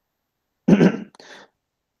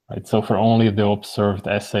 Right. So for only the observed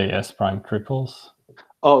SA S prime triples.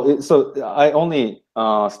 Oh, so I only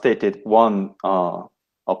stated one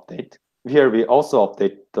update. Here we also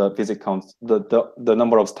update the visit counts, the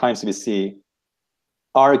number of times we see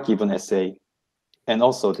R given SA, and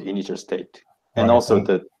also the initial state, and also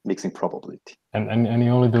the mixing probability. And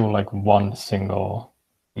you only do like one single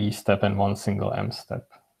E step and one single M step,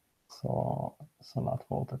 so not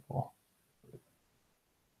multiple.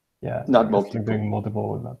 Yeah, not multiple. Doing multiple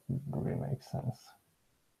would not really make sense.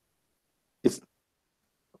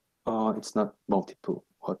 It's not multiple.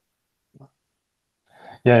 What?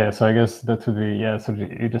 Yeah. So I guess that would be So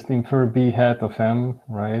you just infer B hat of M,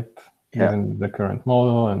 right? Given the current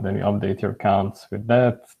model, and then you update your counts with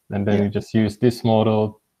that, and then you just use this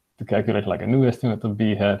model to calculate like a new estimate of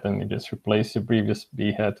B hat, and you just replace your previous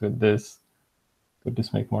B hat with this. Would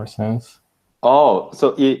this make more sense? Oh,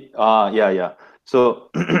 so yeah.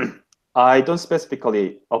 So I don't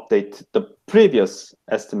specifically update the previous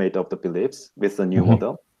estimate of the beliefs with the new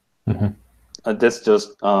model. That's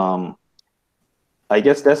just I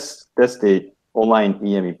guess that's the online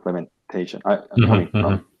EM implementation.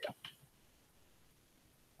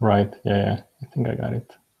 Right. Yeah. I think I got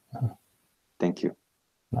it. Thank you.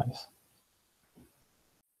 Nice.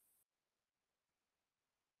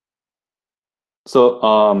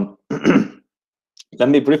 So let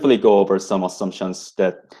me briefly go over some assumptions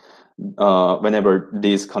that whenever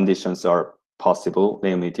these conditions are possible,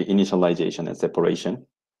 namely the initialization and separation.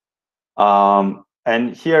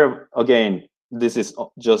 And here again, this is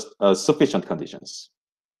just sufficient conditions.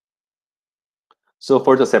 So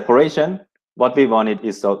for the separation, what we wanted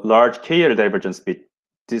is a large KL divergence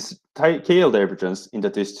KL divergence in the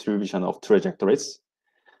distribution of trajectories.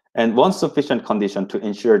 And one sufficient condition to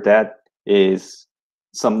ensure that is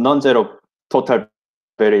some non-zero total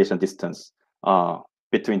variation distance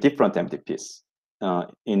between different MDPs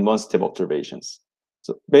in one-step observations.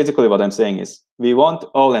 So basically what I'm saying is we want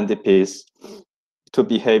all MDPs to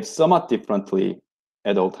behave somewhat differently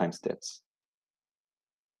at all time steps.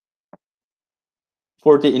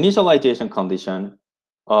 For the initialization condition,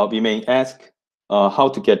 we may ask how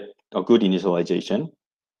to get a good initialization.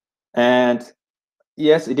 And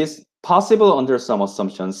yes, it is possible under some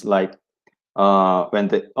assumptions, like when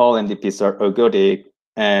all MDPs are ergodic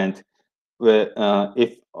and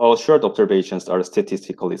if all short observations are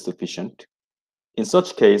statistically sufficient. In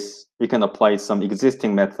such case, we can apply some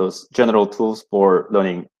existing methods, general tools for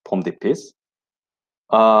learning POMDPs.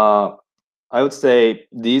 I would say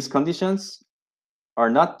these conditions are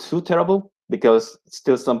not too terrible because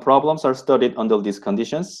still some problems are studied under these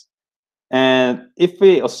conditions. And if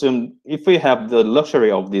we have the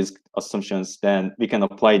luxury of these assumptions, then we can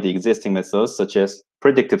apply the existing methods such as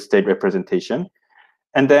predictive state representation.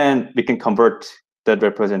 And then we can convert that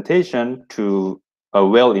representation to a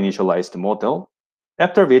well-initialized model,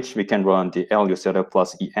 after which we can run the LU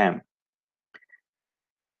plus EM.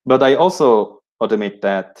 But I also admit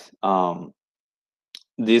that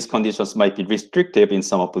these conditions might be restrictive in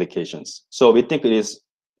some applications. So we think it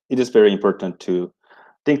is very important to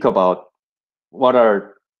think about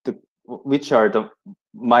which are the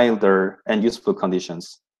milder and useful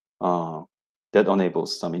conditions that enable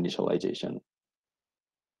some initialization.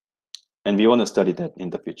 And we want to study that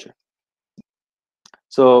in the future.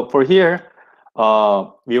 So for here,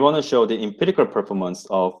 we want to show the empirical performance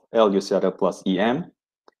of LU plus EM.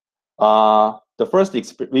 The first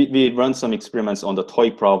we run some experiments on the toy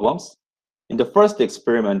problems. In the first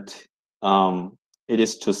experiment, it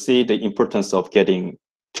is to see the importance of getting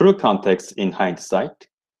true context in hindsight.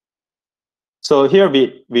 So here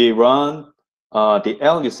we run the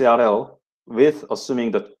LUCRL with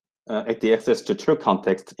assuming that the access to true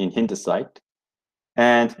context in hindsight.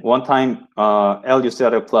 And one time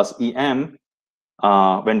LUCRL plus EM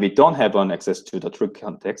when we don't have an access to the true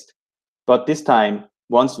context. But this time,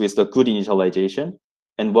 once with the good initialization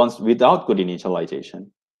and once without good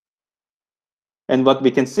initialization. And what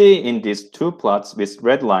we can see in these two plots with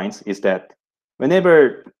red lines is that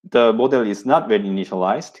whenever the model is not well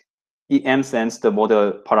initialized, EM sends the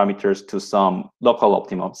model parameters to some local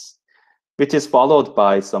optimums, which is followed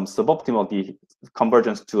by some suboptimal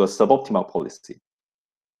convergence to a suboptimal policy.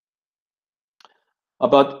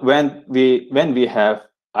 But when we have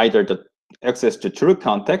either the access to true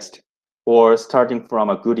context or starting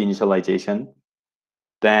from a good initialization,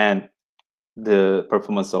 then the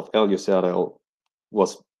performance of LUCRL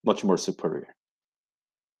was much more superior.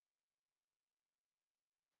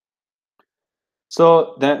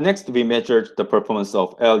 So then next we measured the performance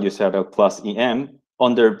of LUCRL plus EM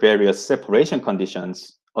under various separation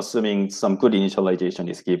conditions, assuming some good initialization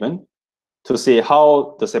is given, to see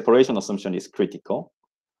how the separation assumption is critical.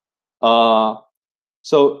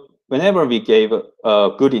 So whenever we gave a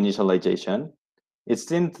good initialization, it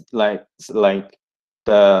seemed like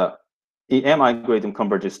the EM algorithm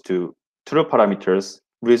converges to true parameters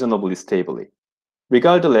reasonably stably.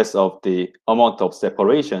 regardless of the amount of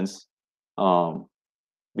separations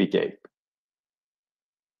we gave.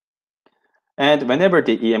 And whenever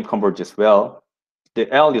the EM converges well, the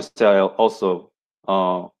LU cell also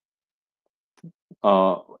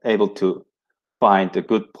able to find a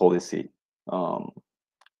good policy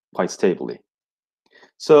quite stably.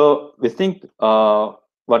 So we think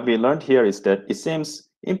what we learned here is that it seems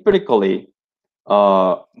empirically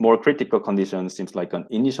more critical condition seems like an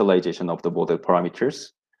initialization of the model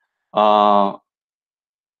parameters,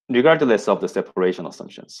 regardless of the separation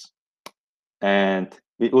assumptions. And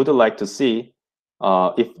we would like to see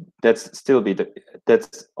if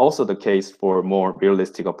that's also the case for more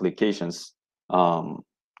realistic applications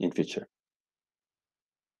in future.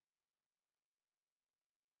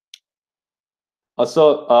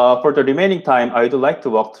 So for the remaining time, I would like to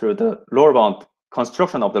walk through the lower bound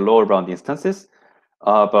construction of the lower bound instances,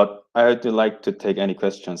 but I would like to take any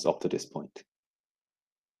questions up to this point.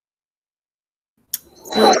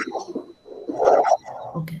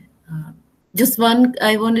 Okay. Just one,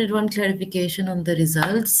 I wanted one clarification on the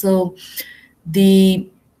results. So the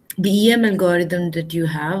EM algorithm that you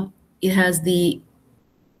have, it has the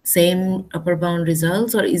same upper bound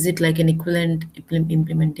results, or is it like an equivalent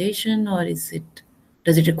implementation, or does it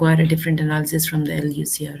require a different analysis from the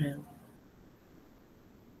LUCRL?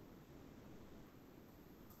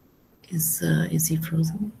 Is he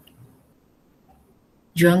frozen?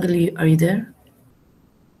 Jeongyeol, are you there?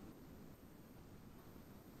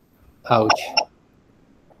 Ouch.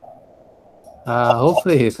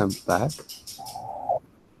 Hopefully he comes back.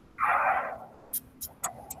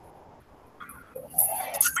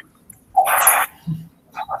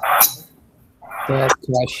 That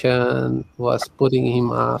question was putting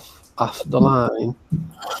him off the line.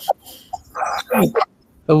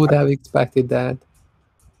 I would have expected that.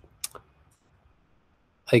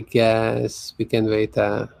 I guess we can wait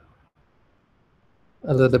a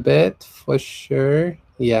little bit for sure.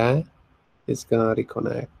 Yeah, it's gonna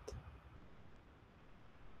reconnect.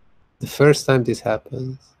 The first time this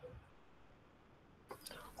happens.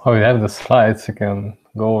 Oh, we have the slides. You can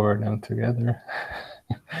go over them together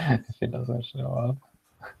if it doesn't show up.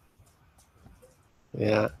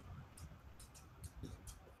 Yeah.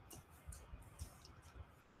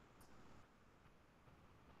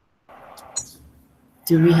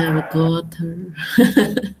 Do we have a co-author?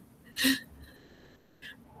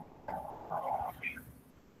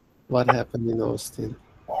 What happened in Austin?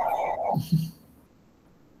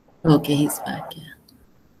 Okay, he's back. Yeah.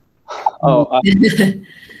 Oh,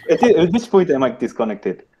 at this point, am I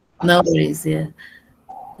disconnected? No worries. Yeah.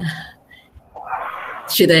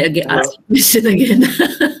 Should I ask the question again?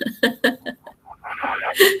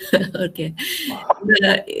 Okay.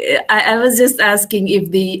 I was just asking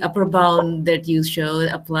if the upper bound that you showed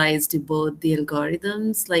applies to both the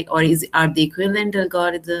algorithms, like, or are the equivalent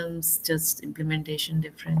algorithms just implementation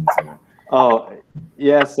difference? Or? Oh,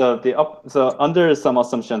 yeah. So under some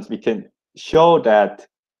assumptions, we can show that,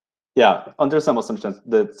 yeah, under some assumptions,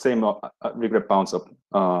 the same regret bounds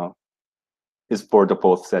is for the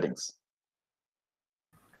both settings.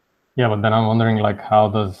 Yeah, but then I'm wondering, like, how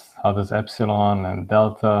does epsilon and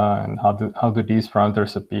delta, and how do these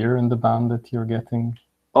parameters appear in the bound that you're getting?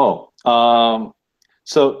 Oh,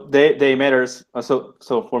 so they matters. So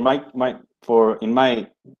for in my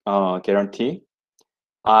guarantee,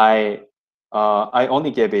 I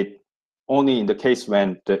only gave it only in the case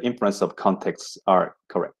when the inference of contexts are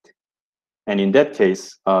correct, and in that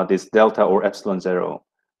case, this delta or epsilon 0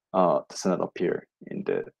 does not appear in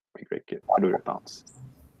the regret bounds.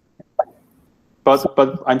 But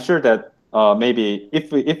I'm sure that maybe if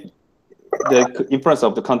the inference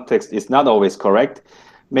of the context is not always correct,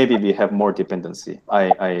 maybe we have more dependency.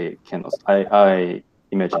 I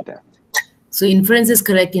imagine that. So inference is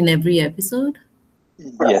correct in every episode?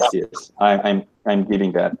 Yes. I'm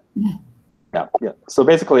giving that. Yeah. So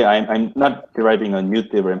basically, I'm not deriving a new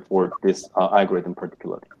theorem for this algorithm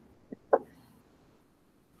particularly.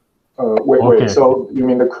 Wait. So you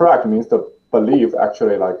mean the correct means the belief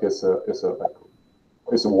actually like is 1000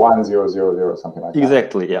 something like that?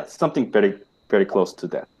 Exactly. Yeah. Something very very close to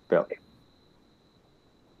that value.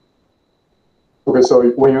 Okay.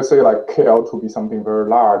 So when you say like KL to be something very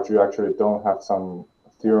large, you actually don't have some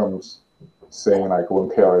theorems saying like when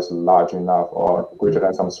KL is large enough or greater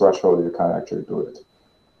than some threshold, you can actually do it.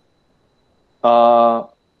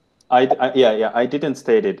 I didn't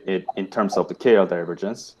state it in terms of the KL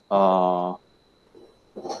divergence.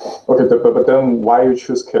 Okay, but then why you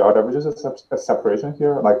choose KL divergence as a separation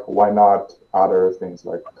here? Like, why not other things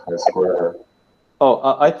like chi-square? Oh,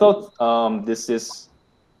 I thought this is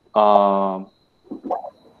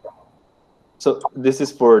So this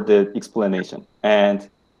is for the explanation. And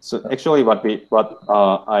so actually what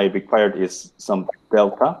I required is some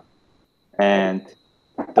delta and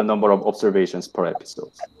the number of observations per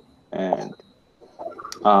episode. And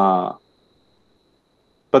but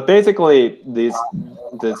basically these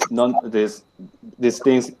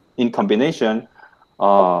things in combination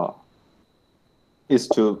is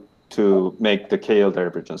to make the KL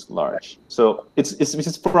divergence large. So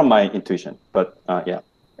it's from my intuition, but yeah,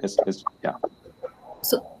 it's yeah.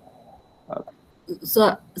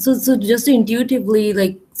 So just intuitively,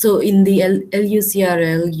 like, so in the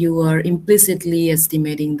LUCRL, you are implicitly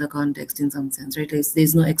estimating the context in some sense, right?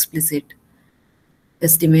 There's no explicit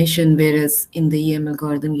estimation, whereas in the EM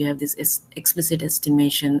algorithm, you have this explicit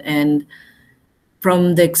estimation. And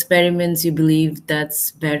from the experiments, you believe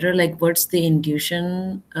that's better? Like, what's the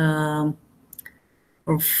intuition of?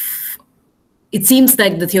 It seems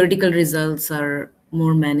like the theoretical results are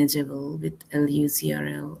more manageable with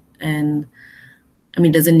LUCRL, and I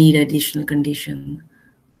mean, doesn't need additional condition.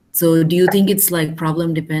 So do you think it's like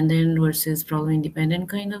problem dependent versus problem independent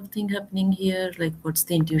kind of thing happening here? Like, what's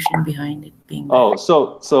the intuition behind it being? Oh,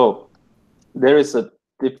 so there is a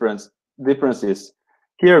difference. Difference is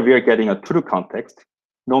here we are getting a true context,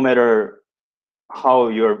 no matter how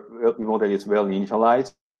your model is well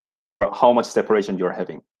initialized or how much separation you're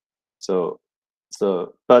having. So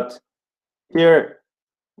but here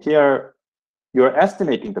you're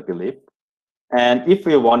estimating the belief, and if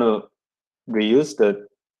you want to reuse the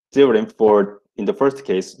theorem for in the first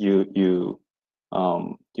case, you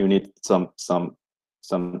need some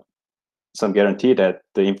guarantee that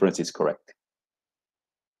the inference is correct.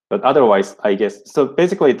 But otherwise, I guess, so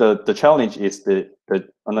basically the challenge is the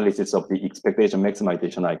analysis of the expectation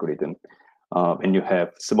maximization algorithm when you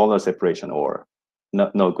have smaller separation or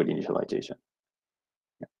no good initialization.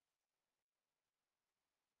 Yeah.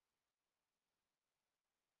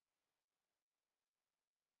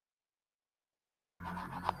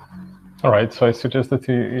 All right, so I suggest that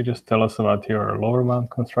you just tell us about your lower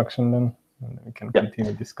bound construction then, and we can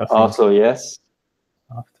continue discussing. Also, yes.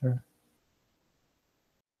 After.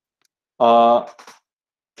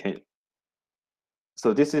 Okay.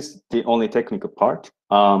 So this is the only technical part.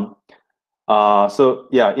 So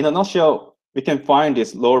yeah, in a nutshell, we can find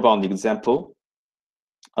this lower bound example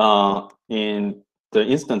in the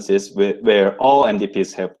instances where all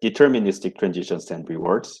MDPs have deterministic transitions and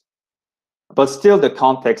rewards, but still the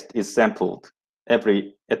context is sampled at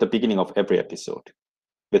the beginning of every episode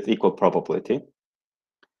with equal probability.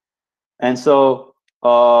 And so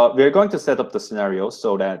we're going to set up the scenario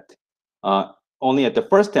so that only at the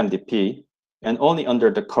first MDP and only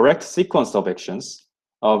under the correct sequence of actions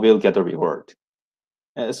we'll get a reward.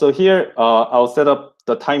 So here I'll set up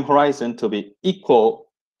the time horizon to be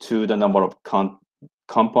equal to the number of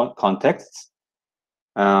contexts.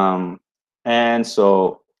 And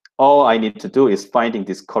so all I need to do is finding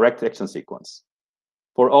this correct action sequence.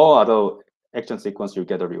 For all other action sequence, you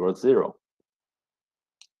get a reward 0.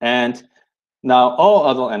 And now all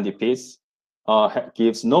other MDPs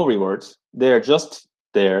gives no rewards. They're just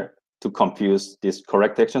there to confuse this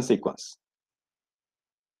correct action sequence.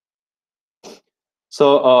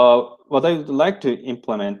 So what I would like to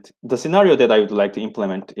implement, the scenario that I would like to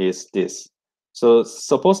implement is this. So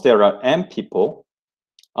suppose there are m people,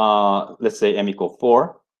 let's say m equal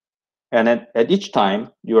 4, and at each time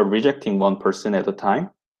you are rejecting one person at a time,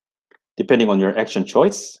 depending on your action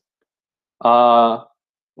choice.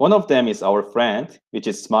 One of them is our friend, which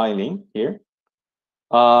is smiling here.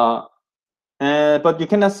 But you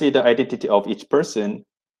cannot see the identity of each person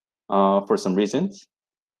for some reasons.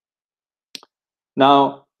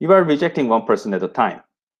 Now, you are rejecting one person at a time.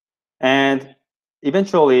 And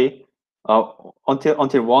eventually,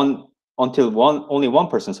 until only one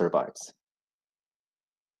person survives.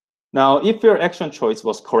 Now, if your action choice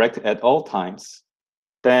was correct at all times,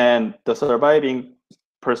 then the surviving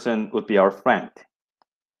person would be our friend.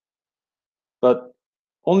 But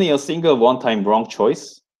only a single one-time wrong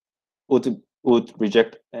choice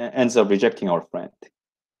ends up rejecting our friend.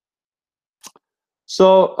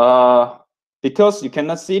 So because you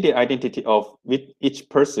cannot see the identity of each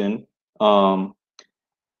person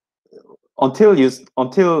until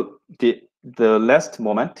the last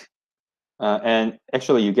moment, and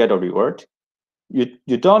actually you get a reward,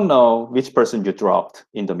 you don't know which person you dropped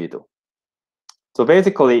in the middle. So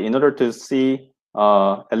basically, in order to see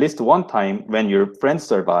at least one time when your friend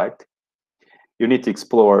survived, you need to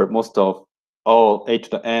explore most of all a to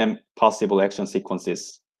the m possible action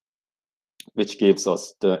sequences, which gives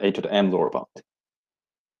us the a to the m lower bound.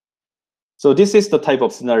 So this is the type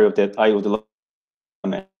of scenario that I would like to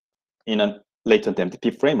implement in a latent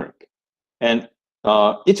MDP framework. And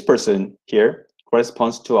each person here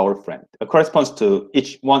corresponds to our friend, corresponds to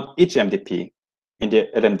each MDP in the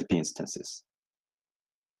LMDP instances.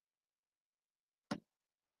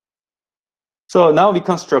 So now we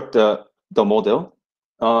construct the model.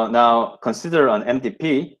 Now consider an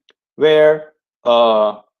MDP where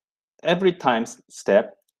every time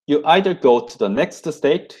step, you either go to the next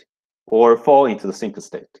state or fall into the sync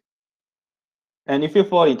state. And if you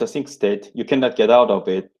fall into sync state, you cannot get out of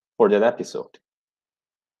it for that episode.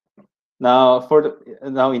 Now,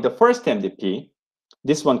 in the first MDP,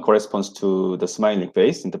 this one corresponds to the smiling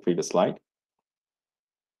face in the previous slide.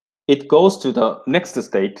 It goes to the next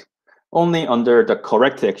state only under the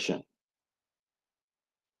correct action.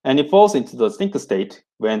 And it falls into the sync state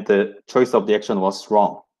when the choice of the action was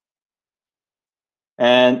wrong.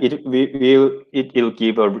 And it will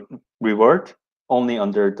give a reward only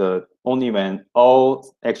when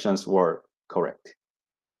all actions were correct.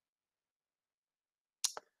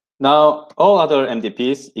 Now, all other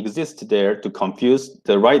MDPs exist there to confuse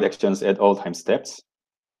the right actions at all time steps.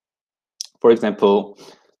 For example,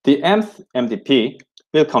 the mth MDP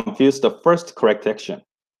will confuse the first correct action.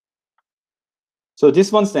 So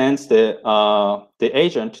this one sends the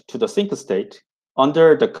agent to the sync state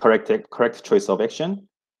under the correct choice of action.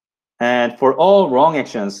 And for all wrong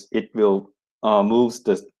actions, it will move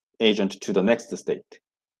the agent to the next state.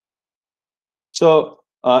 So,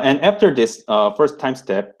 and after this first time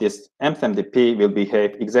step, this mth MDP will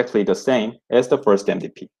behave exactly the same as the first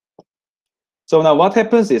MDP. So now what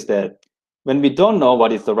happens is that when we don't know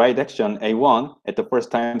what is the right action A1 at the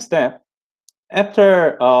first time step,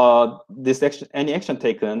 after any action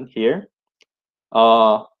taken here,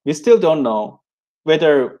 we still don't know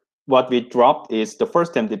whether what we dropped is the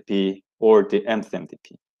first MDP or the mth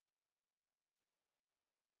MDP.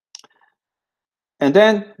 And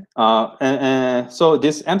then, so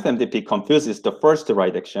this mth MDP confuses the first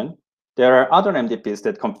right action. There are other MDPs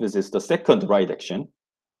that confuses the second right action.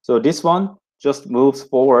 So this one just moves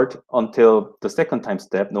forward until the second time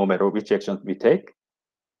step, no matter which action we take.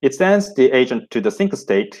 It sends the agent to the sync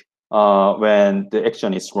state when the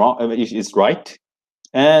action is wrong, is right,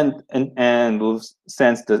 and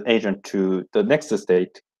sends the agent to the next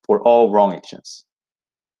state for all wrong actions.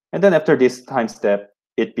 And then after this time step,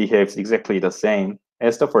 it behaves exactly the same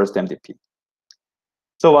as the first MDP.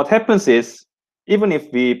 So what happens is, even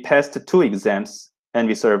if we passed 2 exams and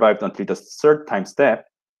we survived until the third time step,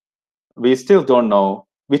 we still don't know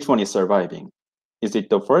which one is surviving. Is it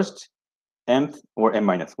the first, mth, or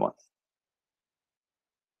m-1?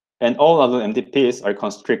 And all other MDPs are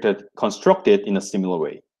constructed in a similar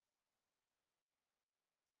way.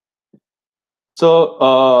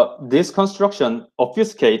 So this construction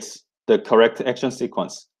obfuscates the correct action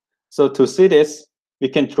sequence. So to see this, we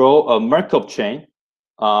can draw a Markov chain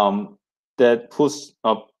whose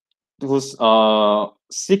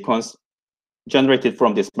sequence generated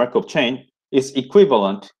from this Markov chain is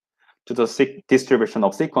equivalent to the distribution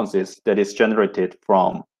of sequences that is generated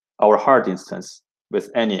from our hard instance with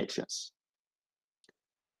any actions.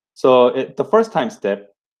 So at the first time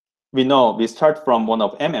step, we know we start from one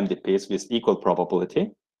of m MDPs with equal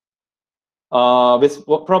probability. With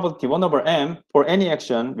probability 1/m, for any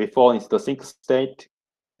action, we fall into the sync state.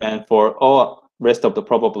 And for all rest of the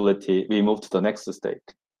probability, we move to the next state.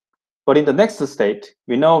 But in the next state,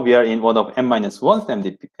 we know we are in one of m-1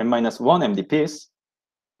 MDPs,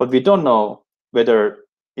 but we don't know whether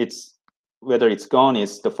it's gone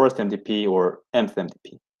is the first MDP or mth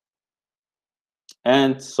MDP,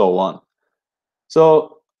 and so on.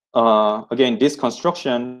 So again, this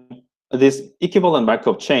construction, this equivalent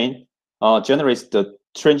Markov chain generates the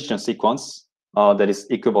transition sequence that is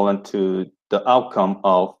equivalent to the outcome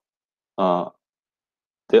of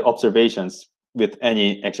the observations with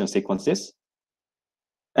any action sequences.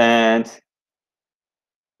 And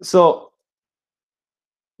so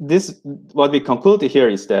what we concluded here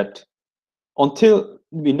is that until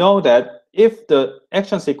we know that if the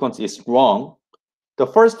action sequence is wrong, the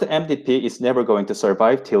first MDP is never going to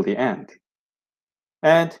survive till the end.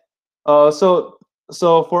 And so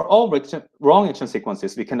for all wrong action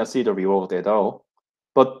sequences, we cannot see the reward at all.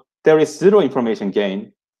 But there is zero information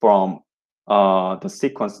gain from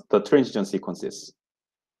the transition sequences,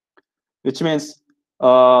 which means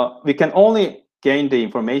we can only gain the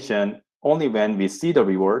information only when we see the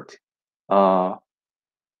reward. But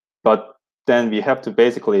then we have to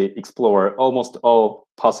basically explore almost all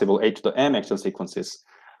possible A to the M action sequences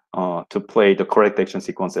to play the correct action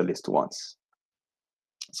sequence at least once.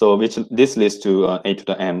 So this leads to A to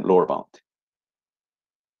the M lower bound.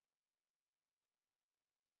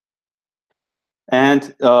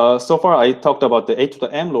 And so far, I talked about the A to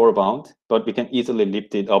the M lower bound, but we can easily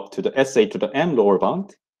lift it up to the SA to the M lower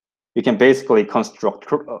bound. We can basically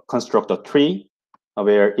construct a tree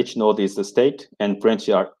where each node is the state and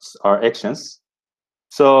branches are actions.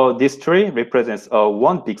 So this tree represents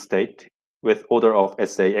one big state with order of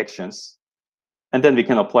SA actions. And then we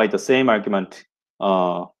can apply the same argument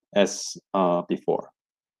as before.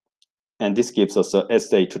 And this gives us a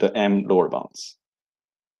SA to the M lower bounds.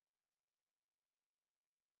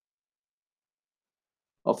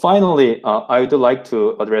 Finally, I would like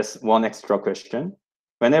to address one extra question.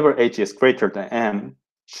 Whenever H is greater than M,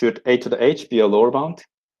 should A to the H be a lower bound?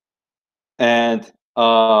 And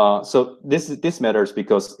so this matters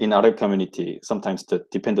because in other community, sometimes the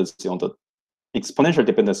dependency on the exponential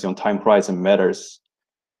dependency on time horizon matters,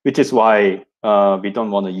 which is why we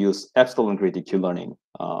don't want to use epsilon greedy Q-learning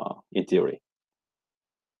in theory.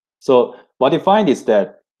 So what we find is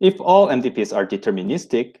that if all MDPs are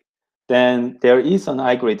deterministic, then there is an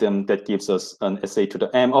algorithm that gives us an SA to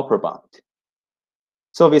the M upper bound.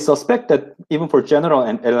 So we suspect that even for general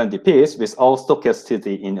and LMDPs with all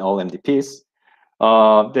stochasticity in all MDPs,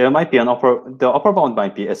 there might be the upper bound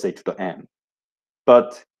might be SA to the M.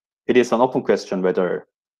 But it is an open question whether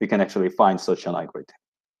we can actually find such an algorithm.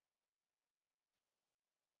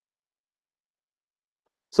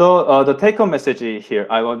 So the take-home message here,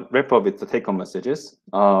 I will wrap up with the take-home messages.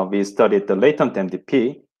 We studied the latent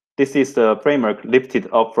MDP. This is the framework lifted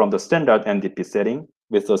up from the standard MDP setting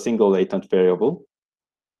with a single latent variable.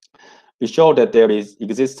 We show that there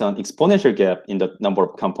exists an exponential gap in the number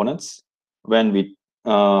of components when we,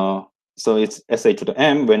 so it's SA to the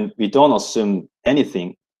M when we don't assume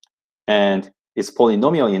anything, and it's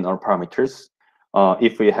polynomial in our parameters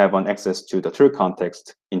if we have an access to the true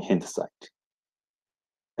context in hindsight.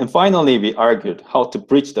 And finally, we argued how to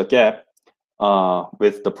bridge the gap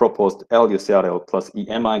with the proposed LUCRL plus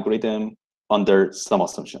EM algorithm under some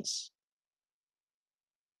assumptions.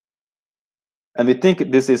 And we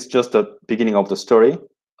think this is just the beginning of the story,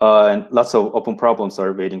 and lots of open problems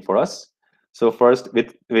are waiting for us. So first,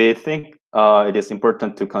 we think it is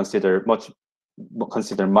important to consider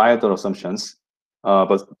milder assumptions,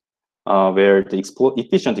 but where the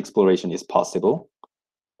efficient exploration is possible.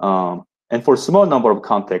 And for small number of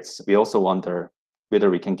contexts, we also wonder whether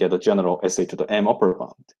we can get a general SA to the M upper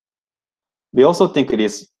bound. We also think it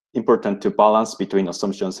is important to balance between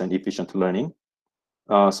assumptions and efficient learning.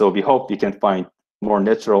 So we hope we can find more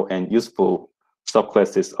natural and useful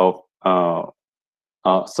subclasses of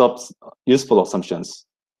useful assumptions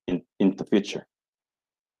in the future.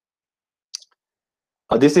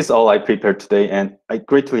 This is all I prepared today, and I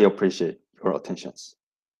greatly appreciate your attention.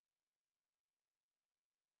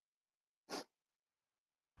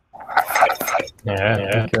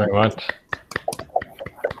 Yeah, thank you very much.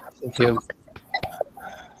 Thank you.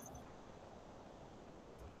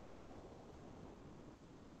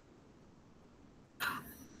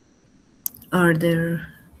 Are there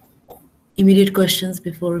immediate questions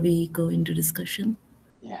before we go into discussion?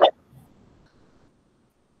 Yeah.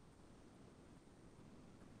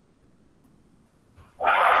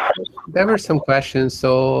 There were some questions.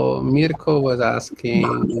 So Mirko was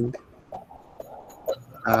asking,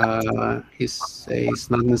 he says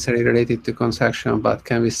not necessarily related to construction, but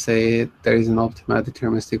can we say there is an optimal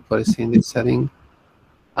deterministic policy in this setting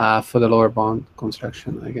for the lower bound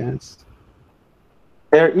construction, I guess?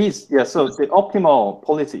 There is, yeah, so the optimal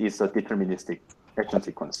policy is a deterministic action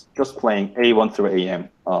sequence, just playing A1 through AM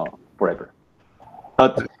forever.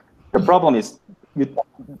 But the problem is we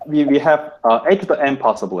have A to the M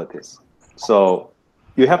possibilities. So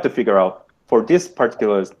you have to figure out for this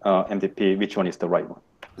particular MDP, which one is the right one.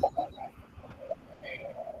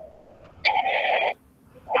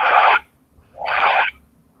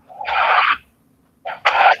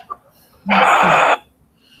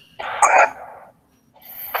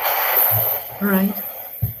 All right.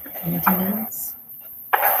 Anything else?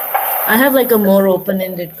 I have like a more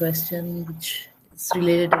open-ended question, which is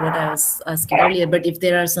related to what I was asking earlier. But if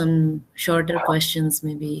there are some shorter questions,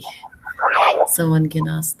 maybe someone can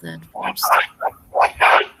ask that first.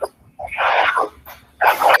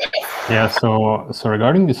 Yeah, so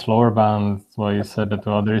regarding this lower bound, well, you said that,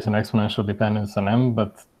 well, there is an exponential dependence on M,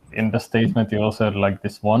 but in the statement you also had like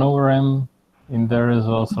this 1 over M in there as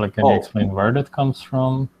well. So like, can you explain where that comes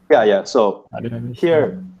from? Yeah. So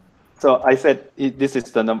here, so I said this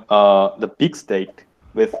is the big state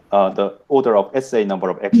with the order of SA number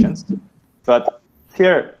of actions. But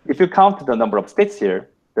here, if you count the number of states here,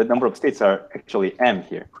 the number of states are actually M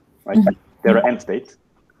here, right? There are M states.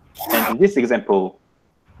 And in this example,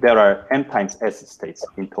 there are M times S states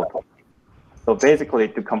in total. So basically,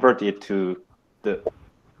 to convert it to the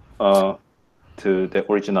to the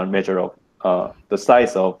original measure of the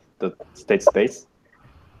size of the state space,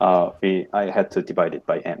 I had to divide it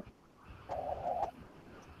by m.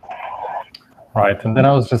 Right, and then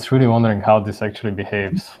I was just really wondering how this actually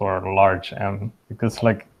behaves for large M, because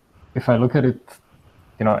like if I look at it,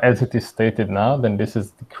 you know, as it is stated now, then this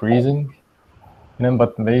is decreasing, you know,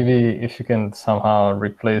 but maybe if you can somehow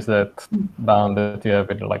replace that bound that you have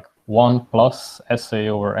with like 1 plus SA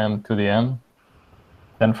over M to the M,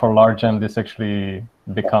 then for large M, this actually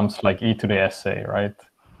becomes like E to the SA, right?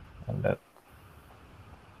 And that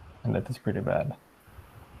is pretty bad.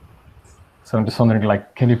 So I'm just wondering,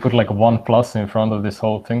 like, can you put like 1 plus in front of this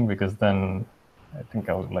whole thing? Because then I think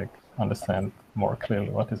I would like understand more clearly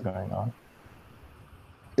what is going on.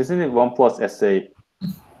 Isn't it 1 plus SA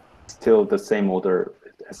still the same order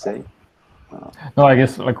SA? No, I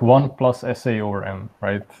guess like 1 plus SA over M,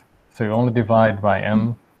 right? So you only divide by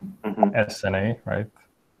M, S and A, right?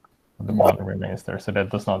 The bound remains there, so that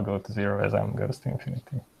does not go to 0 as M goes to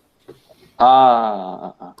infinity.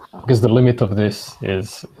 Because the limit of this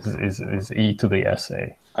is E to the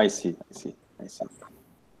SA. I see.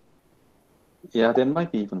 Yeah, that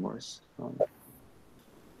might be even worse.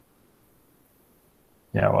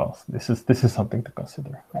 Yeah, well, this is something to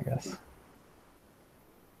consider, I guess.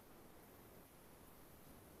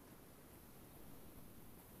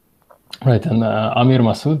 Right, and Amir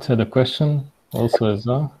Masood had a question also as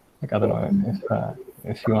well. Like, I don't know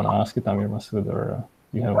if you want to ask it, Amir Masood, or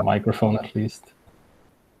you have a microphone at least.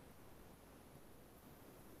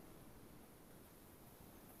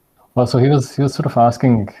 Well, so he was sort of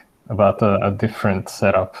asking about a different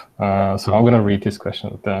setup. So I'm going to read his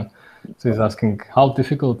question. So he's asking, how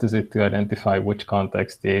difficult is it to identify which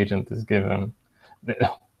context the agent is given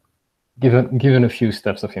a few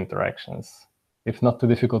steps of interactions? If not too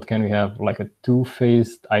difficult, can we have like a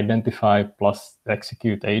two-phased identify plus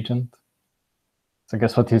execute agent? So I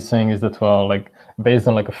guess what he's saying is that, well, like based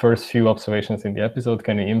on like the first few observations in the episode,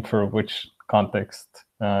 can you infer which context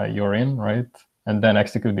you're in, right? And then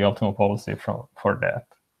execute the optimal policy for that.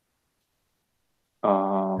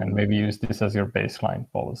 And maybe use this as your baseline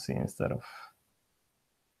policy instead of.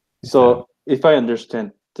 So if I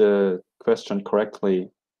understand the question correctly,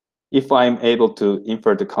 if I'm able to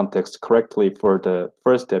infer the context correctly for the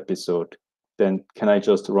first episode, then can I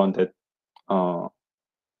just run that? But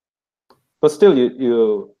still,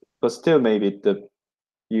 maybe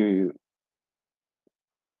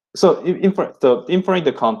So inferring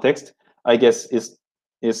the context, I guess, is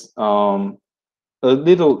a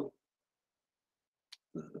little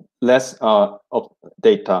less of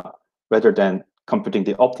data rather than computing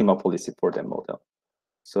the optimal policy for that model.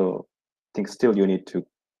 So I think still you need to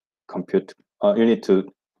compute. You need to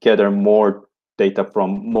gather more data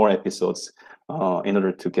from more episodes in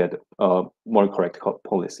order to get a more correct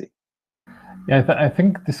policy. Yeah, I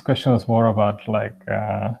think this question is more about like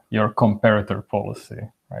your comparator policy,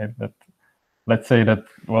 right? That let's say that,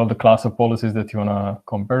 well, the class of policies that you want to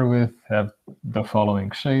compare with have the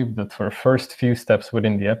following shape, that for first few steps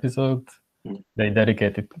within the episode, they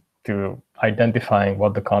dedicate it to identifying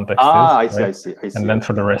what the context is. I see. And then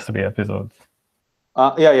for the rest of the episode.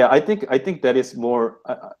 Yeah. I think that is more.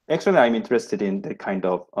 Actually, I'm interested in the kind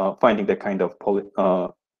of finding the kind of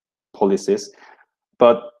policies,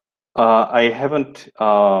 but I haven't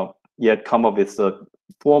yet come up with a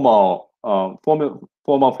formal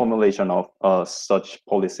formulation of such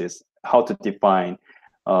policies. How to define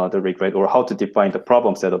the regret, or how to define the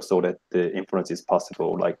problem setup so that the inference is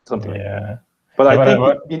possible, like something like that. But I think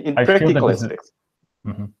in practical aspects.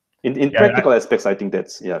 In practical aspects, I think that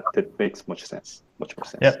makes much more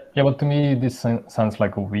sense. Yeah, but to me, this sounds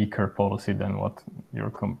like a weaker policy than what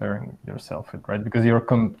you're comparing yourself with, right? Because you're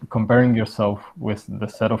comparing yourself with the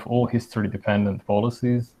set of all history-dependent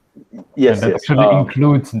policies. Yes, and that actually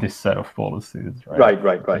includes this set of policies, right?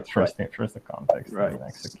 Right. First the context, and then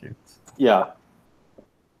execute. Yeah.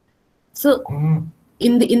 So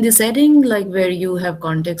in the setting, like where you have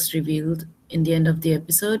context revealed in the end of the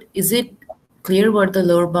episode, is it clear what the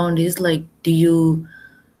lower bound is? Like, do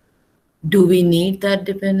we need that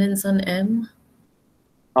dependence on M?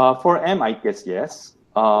 For M, I guess yes.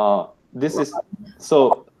 This is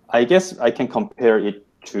so. I guess I can compare it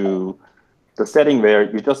to the setting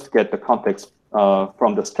where you just get the context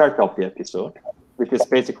from the start of the episode, which is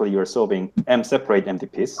basically you're solving M separate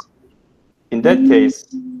MDPs. In that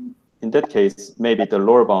case, maybe the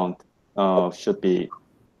lower bound should be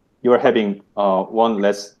you're having one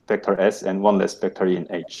less vector S and one less vector E in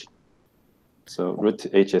H. So root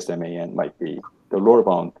HSMAN might be the lower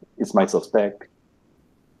bound, is my suspect.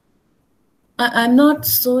 I'm not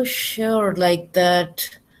so sure like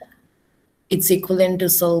that. it's equivalent to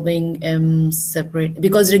solving M separate,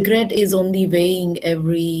 because regret is only weighing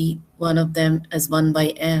every one of them as 1 by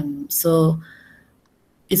M. So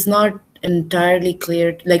it's not entirely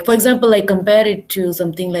clear. Like, for example, like compare it to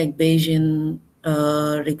something like Bayesian,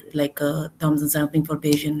 like Thomson sampling for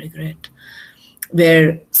Bayesian regret,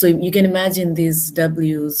 where, so you can imagine these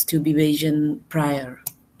W's to be Bayesian prior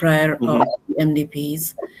of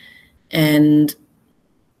MDPs. And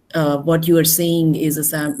what you are seeing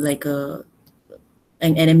is like an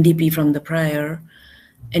MDP from the prior,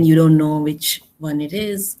 and you don't know which one it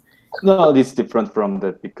is. No, it's different from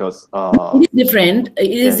that because it is different. It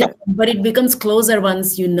is, yeah. different, but it becomes closer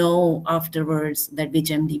once you know afterwards that which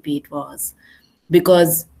MDP it was,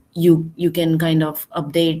 because you can kind of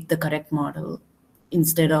update the correct model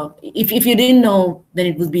instead of, if you didn't know, then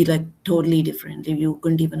it would be like totally different. If you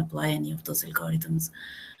couldn't even apply any of those algorithms.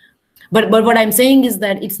 But what I'm saying is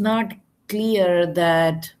that it's not clear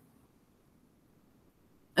that,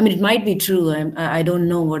 I mean, it might be true. I don't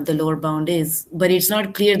know what the lower bound is, but it's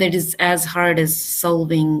not clear that it's as hard as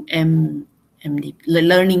solving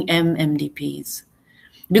learning MDPs,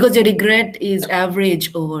 because your regret is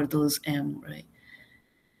average over those M, right?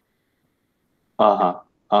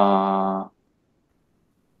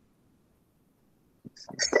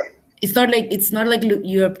 It's not like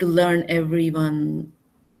you have to learn everyone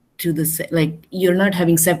to the, like, you're not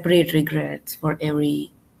having separate regrets for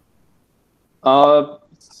every.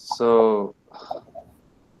 So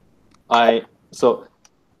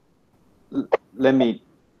let me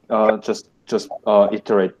just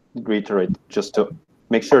reiterate, just to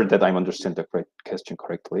make sure that I'm understanding the correct question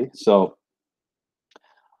correctly. So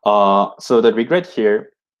the regret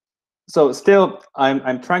here. So still,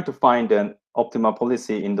 I'm trying to find an optimal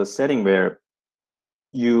policy in the setting where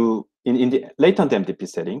you in the latent MDP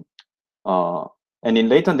setting, and in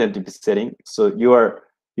latent MDP setting, so your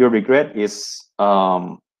regret is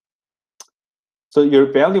so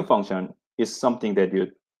your value function is something that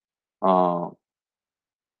you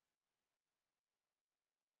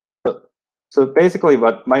so basically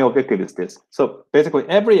what my objective is this. So basically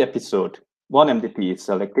every episode, one MDP is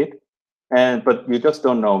selected, but you just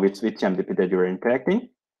don't know which MDP that you're interacting.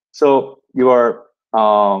 So you are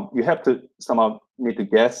you have to somehow need to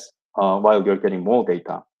guess while you're getting more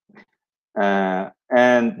data.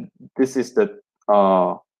 And this is the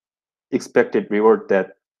expected reward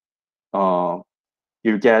that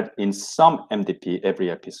you get in some MDP every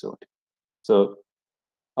episode. So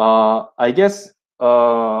I guess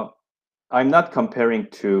I'm not comparing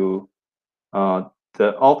to the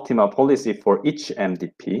optimal policy for each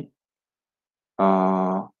MDP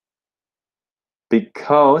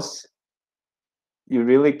because you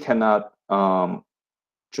really cannot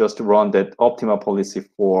just run that optimal policy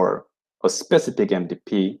for a specific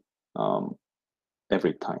MDP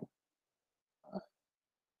every time.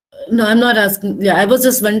 No, I'm not asking. Yeah, I was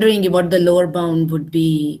just wondering what the lower bound would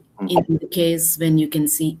be in the case when you can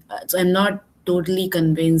see. So I'm not totally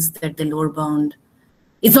convinced that the lower bound,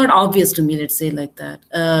 it's not obvious to me, let's say like that,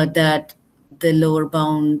 that the lower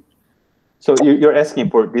bound. So you're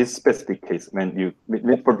asking for this specific case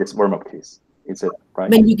for this warm-up case, is it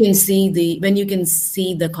right? When you can see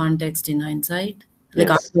the context in hindsight,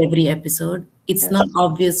 like after every episode, it's not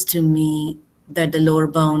obvious to me that the lower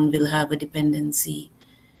bound will have a dependency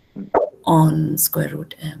on square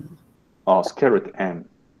root M. Oh, square root M.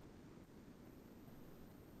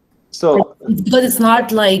 So because it's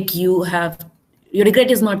not like your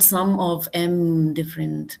regret is not sum of M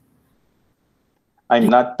different. I'm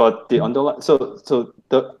not, but the underlying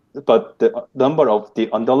the number of the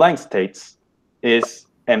underlying states is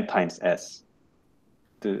M times S.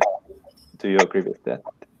 Do you agree with that?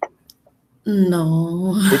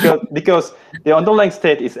 No. because the underlying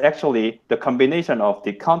state is actually the combination of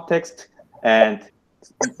the context and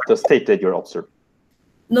the state that you're observing.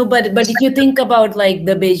 No, but if you think about like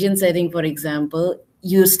the Bayesian setting, for example,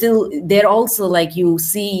 they're also like you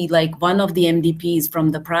see like one of the MDPs from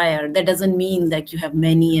the prior. That doesn't mean like you have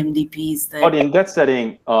many MDPs. But in that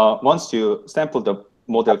setting, once you sample the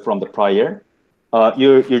model from the prior,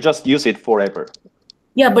 you just use it forever.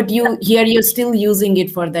 Yeah, but you're still using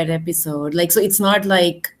it for that episode. Like, so it's not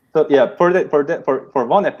like. So yeah, for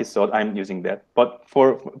one episode, I'm using that. But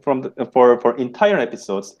for entire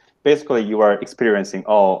episodes, basically you are experiencing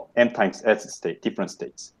all M times S different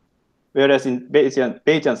states. Whereas in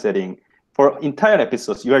Bayesian setting, for entire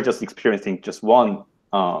episodes, you are just experiencing just one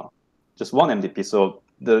MDP. So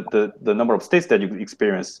the number of states that you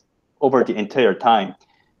experience over the entire time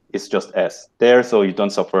is just S there, so you don't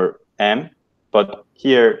suffer M. But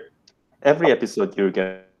here, every episode you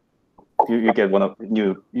get one of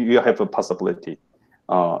you have a possibility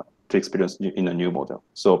to experience in a new model.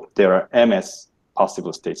 So there are MS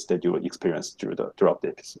possible states that you will experience throughout the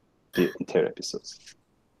episode, the entire episodes.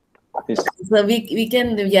 So we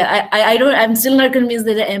can, yeah, I'm still not convinced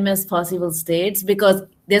that the MS possible states, because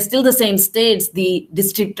they're still the same states. The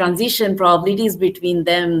discrete transition probabilities between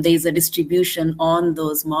them, there's a distribution on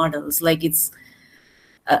those models. Like it's,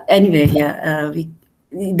 anyway, yeah,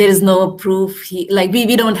 there is no proof. Like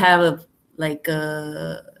we don't have a, like,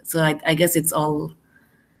 so I guess it's all,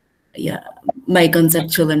 yeah, my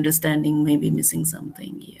conceptual understanding may be missing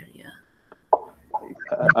something here.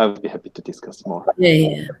 I would be happy to discuss more.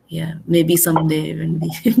 Yeah. Maybe someday when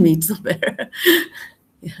we meet somewhere.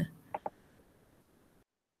 Yeah.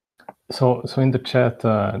 So in the chat,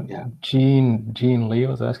 Jean Lee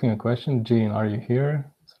was asking a question. Jean, are you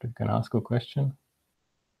here? So you can ask a question.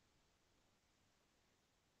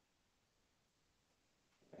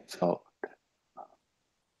 So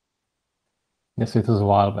yes, it was a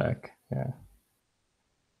while back. Yeah.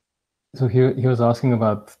 So he was asking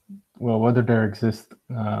about, well, whether there exist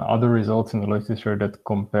other results in the literature that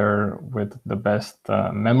compare with the best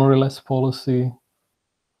memoryless policy.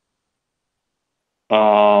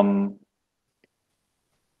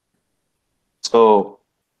 So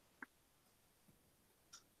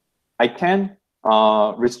I can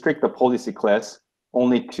restrict the policy class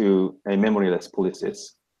only to a memoryless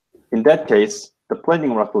policies. In that case, the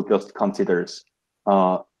planning oracle just considers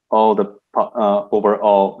all the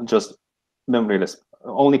overall just memoryless,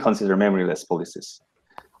 only consider memoryless policies.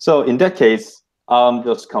 So in that case, I'm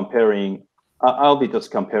just comparing. I'll be just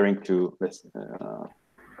comparing to the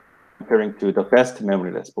best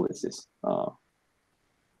memoryless policies.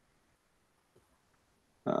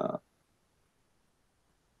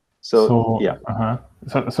 So yeah.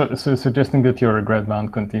 So suggesting that your regret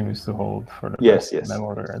bound continues to hold for the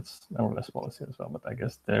memoryless policy as well, but I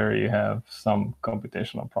guess there you have some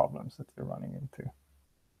computational problems that you're running into.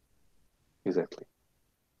 Exactly.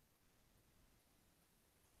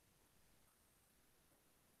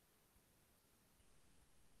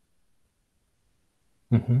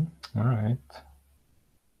 All right.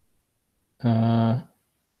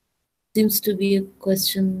 Seems to be a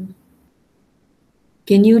question.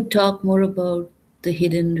 Can you talk more about the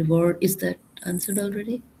hidden reward? Is that answered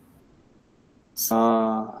already?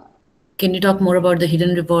 Can you talk more about the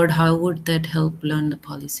hidden reward? How would that help learn the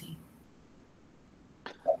policy?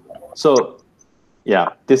 So yeah,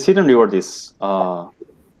 this hidden reward is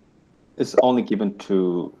only given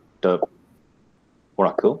to the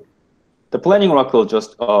oracle. The planning oracle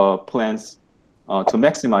just plans to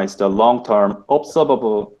maximize the long-term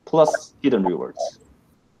observable plus hidden rewards.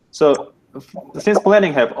 So since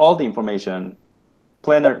planning have all the information,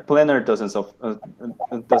 planner doesn't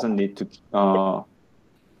need to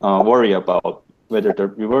worry about whether the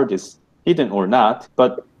reward is hidden or not.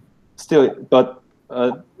 But still, the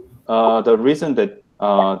reason that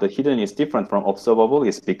the hidden is different from observable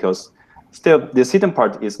is because still this hidden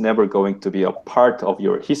part is never going to be a part of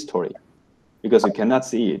your history because you cannot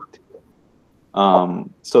see it.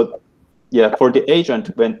 So yeah, for the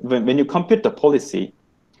agent, when you compute the policy,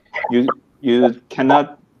 you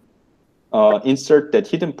cannot insert that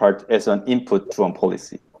hidden part as an input to a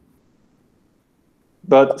policy.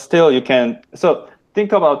 But still you can, so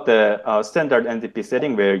think about the standard MDP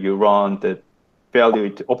setting where you run the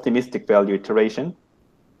optimistic value iteration.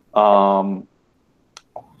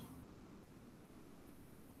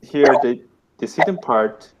 Here, this hidden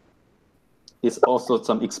part is also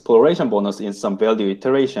some exploration bonus in some value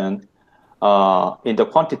iteration in the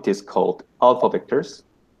quantities called alpha vectors.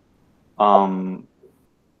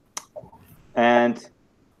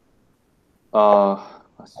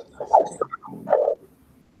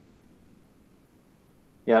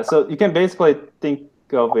 Yeah, so you can basically think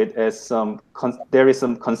of it as there is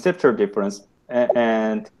some conceptual difference,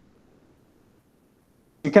 and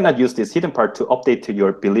you cannot use this hidden part to update to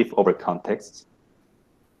your belief over context.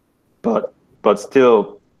 But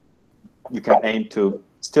still, you can aim to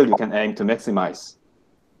maximize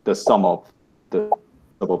the sum of the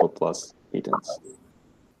observable plus hiddens.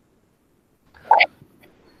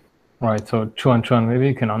 Right. So Chuan, maybe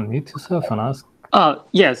you can unmute yourself and ask.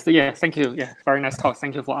 Yes. Yeah. Thank you. Yeah. Very nice talk.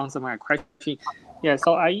 Thank you for answering my question. Yeah.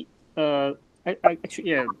 So I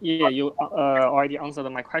actually, you already answered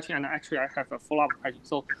my question, and actually I have a follow-up question.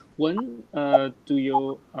 So when do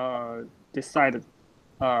you decide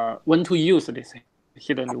when to use this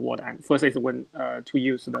hidden reward? And first is when to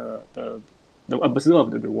use the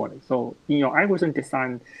observed reward. So in your algorithm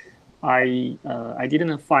design, I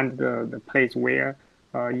didn't find the place where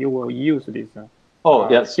you will use this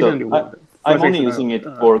hidden reward. I'm only using it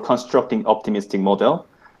for constructing optimistic model.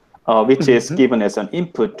 which is given as an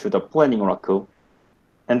input to the planning oracle.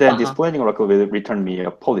 And then this planning oracle will return me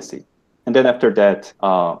a policy. And then after that,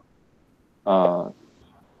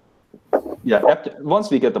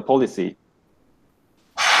 once we get the policy,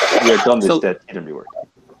 we are done with that hidden reward.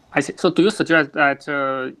 I see. So do you suggest that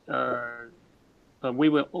we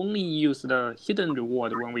will only use the hidden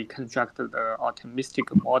reward when we construct the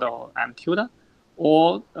optimistic model M tutor,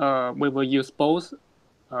 or we will use both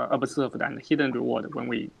observed and hidden reward when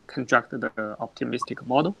we construct the optimistic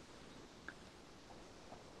model?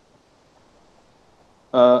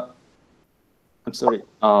 I'm sorry.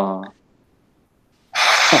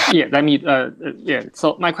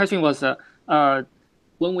 So my question was,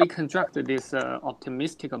 when we construct this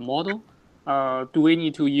optimistic model, do we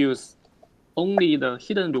need to use only the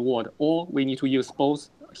hidden reward, or we need to use both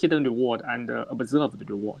hidden reward and observed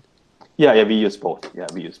reward? Yeah, we use both. Yeah,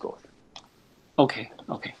 we use both. Okay.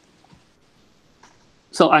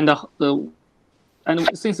 So and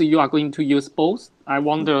since you are going to use both, I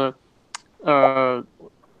wonder, do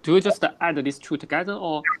you just add these two together,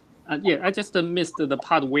 or I just missed the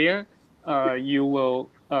part where you will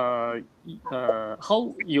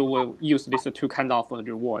how you will use these two kind of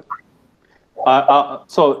reward.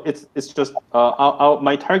 So it's just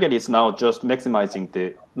my target is now just maximizing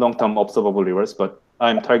the long-term observable rewards, but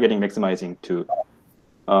I'm targeting maximizing to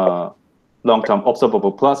long-term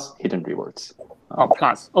observable plus hidden rewards.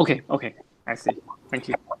 Plus. Okay. I see. Thank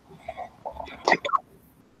you.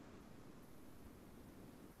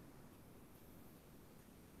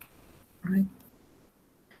 Right.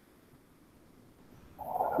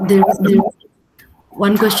 There was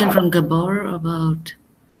one question from Gabor about,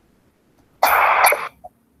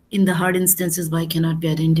 in the hard instances, why cannot we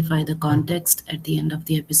identify the context at the end of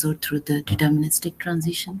the episode through the deterministic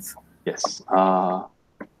transitions? Yes.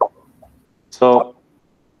 So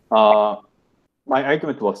my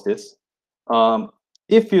argument was this.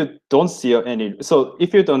 If you don't see any, so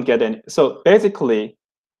if you don't get any, so basically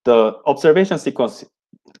the observation sequence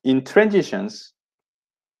in transitions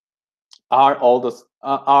are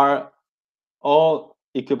all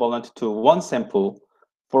equivalent to one sample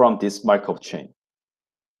from this Markov chain.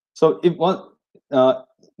 So if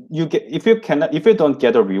if you don't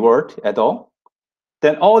get a reward at all,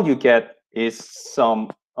 then all you get is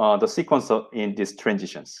the sequence in these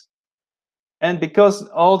transitions. And because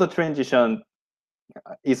all the transition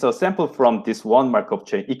is a sample from this one Markov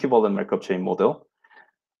chain, equivalent Markov chain model,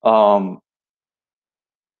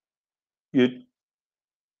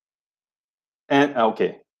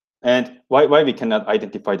 and why we cannot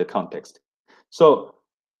identify the context. So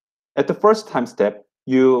at the first time step,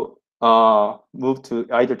 you move to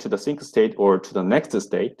either to the sync state or to the next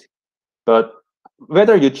state. But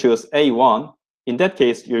whether you choose A1, in that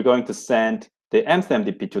case, you're going to send the mth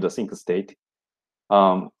MDP to the sync state.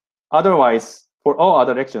 Otherwise, for all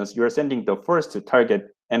other actions, you're sending the first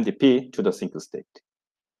target MDP to the sync state.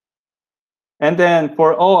 And then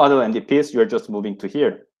for all other MDPs, you're just moving to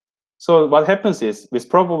here. So what happens is, with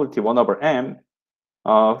probability 1/m,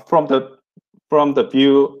 from the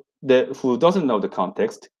view that who doesn't know the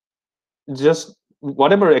context, just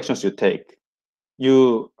whatever actions you take,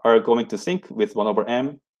 you are going to sync with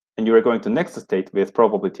 1/m, and you are going to next state with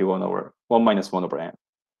probability 1 minus 1/m.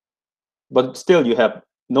 But still, you have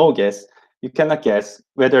no guess. You cannot guess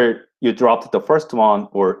whether you dropped the first one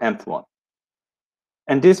or nth one.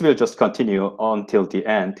 And this will just continue until the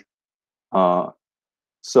end.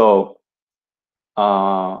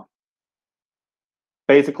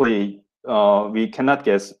 Basically, we cannot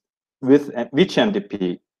guess which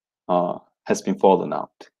MDP has been fallen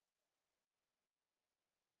out.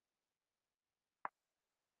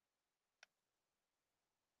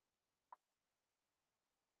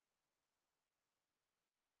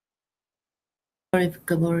 Or if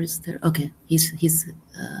Gabor is there, okay, he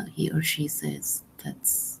or she says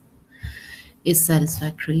is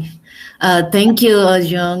satisfactory. Thank you,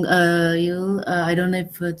 Jeong. I don't know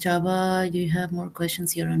if Chaba, you have more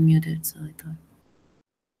questions. You're unmuted, so I thought.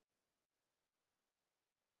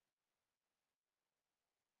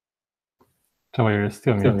 Chaba, you're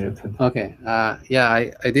still muted. Okay.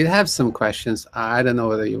 I did have some questions. I don't know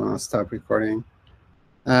whether you want to stop recording.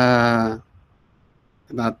 Not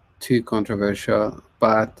too controversial,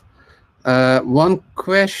 but one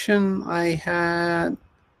question I had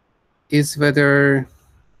is whether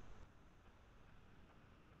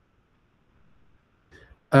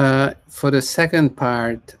for the second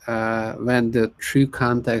part, when the true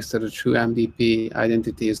context or the true MDP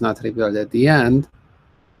identity is not revealed at the end,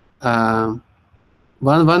 one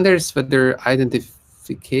wonders whether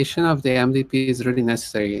identification of the MDP is really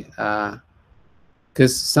necessary.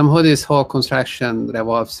 Because somehow this whole construction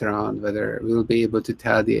revolves around whether we'll be able to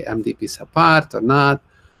tell the MDPs apart or not.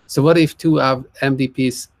 So what if two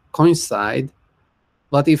MDPs coincide?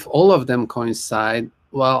 What if all of them coincide?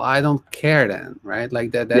 Well, I don't care then, right?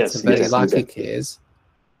 Like that's yes, a very yes, lucky exactly. case.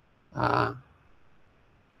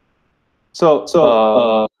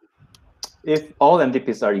 If all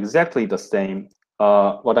MDPs are exactly the same,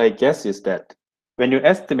 what I guess is that when you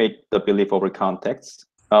estimate the belief over context,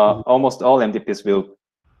 almost all MDPs will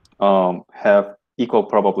have equal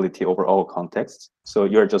probability over all contexts. So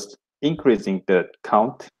you're just increasing the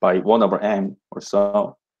count by 1/m or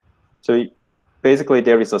so. So basically,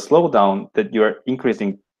 there is a slowdown that you're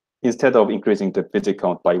increasing. Instead of increasing the visit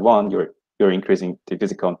count by 1, you're increasing the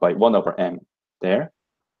visit count by 1/m there.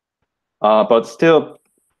 But still,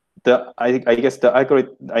 I guess the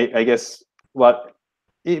algorithm. I guess what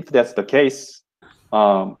if that's the case?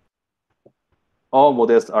 All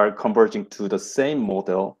models are converging to the same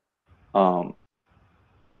model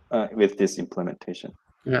with this implementation.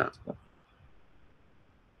 Yeah. So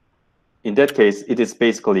in that case, it is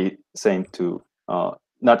basically same to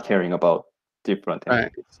not caring about different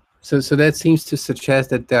Right. MDPs. So that seems to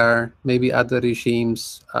suggest that there are maybe other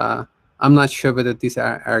regimes. I'm not sure whether this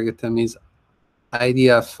algorithm is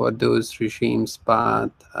idea for those regimes,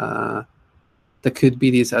 but there could be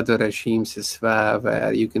these other regimes as well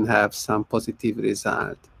where you can have some positive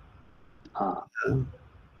result.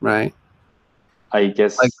 Right? I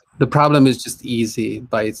guess like the problem is just easy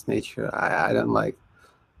by its nature. I don't like.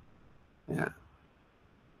 Yeah.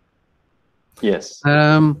 Yes.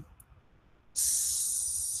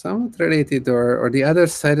 Somewhat related, or the other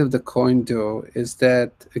side of the coin, though, is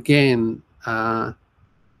that again,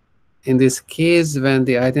 in this case, when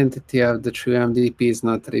the identity of the true MDP is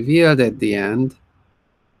not revealed at the end,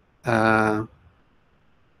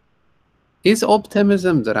 is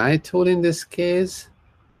optimism the right tool in this case?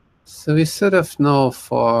 So we sort of know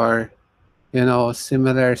for,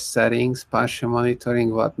 similar settings, partial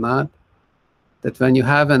monitoring, whatnot, that when you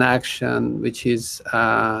have an action which is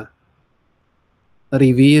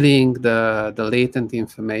revealing the latent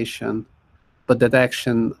information, but that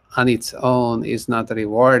action on its own is not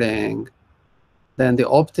rewarding, then the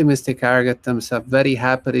optimistic algorithms are very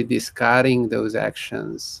happily discarding those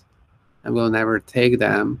actions and will never take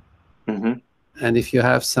them. Mm-hmm. And if you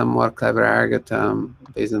have some more clever algorithm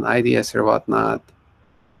based on IDS or whatnot,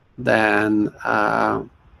 then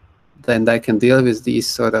they can deal with these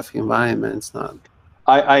sort of environments.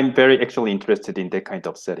 I'm very actually interested in that kind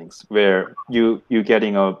of settings where you're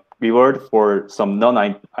getting a reward for some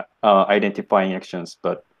non-identifying actions,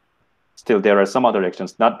 but still there are some other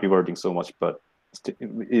actions not rewarding so much, but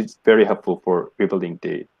it's very helpful for rebuilding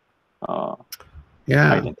the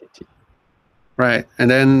identity. Right, and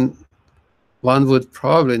then one would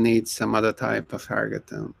probably need some other type of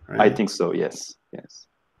algorithm, right? I think so, yes.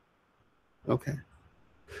 Okay.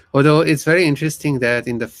 Although it's very interesting that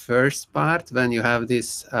in the first part, when you have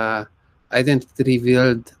this identity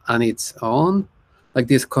revealed on its own, like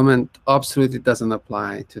this comment absolutely doesn't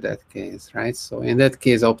apply to that case, right? So in that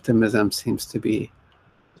case, optimism seems to be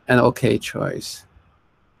an okay choice.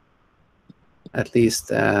 At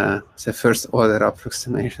least it's a first order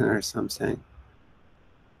approximation or something.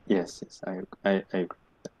 Yes, I agree.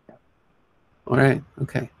 All right,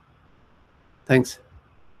 okay. Thanks.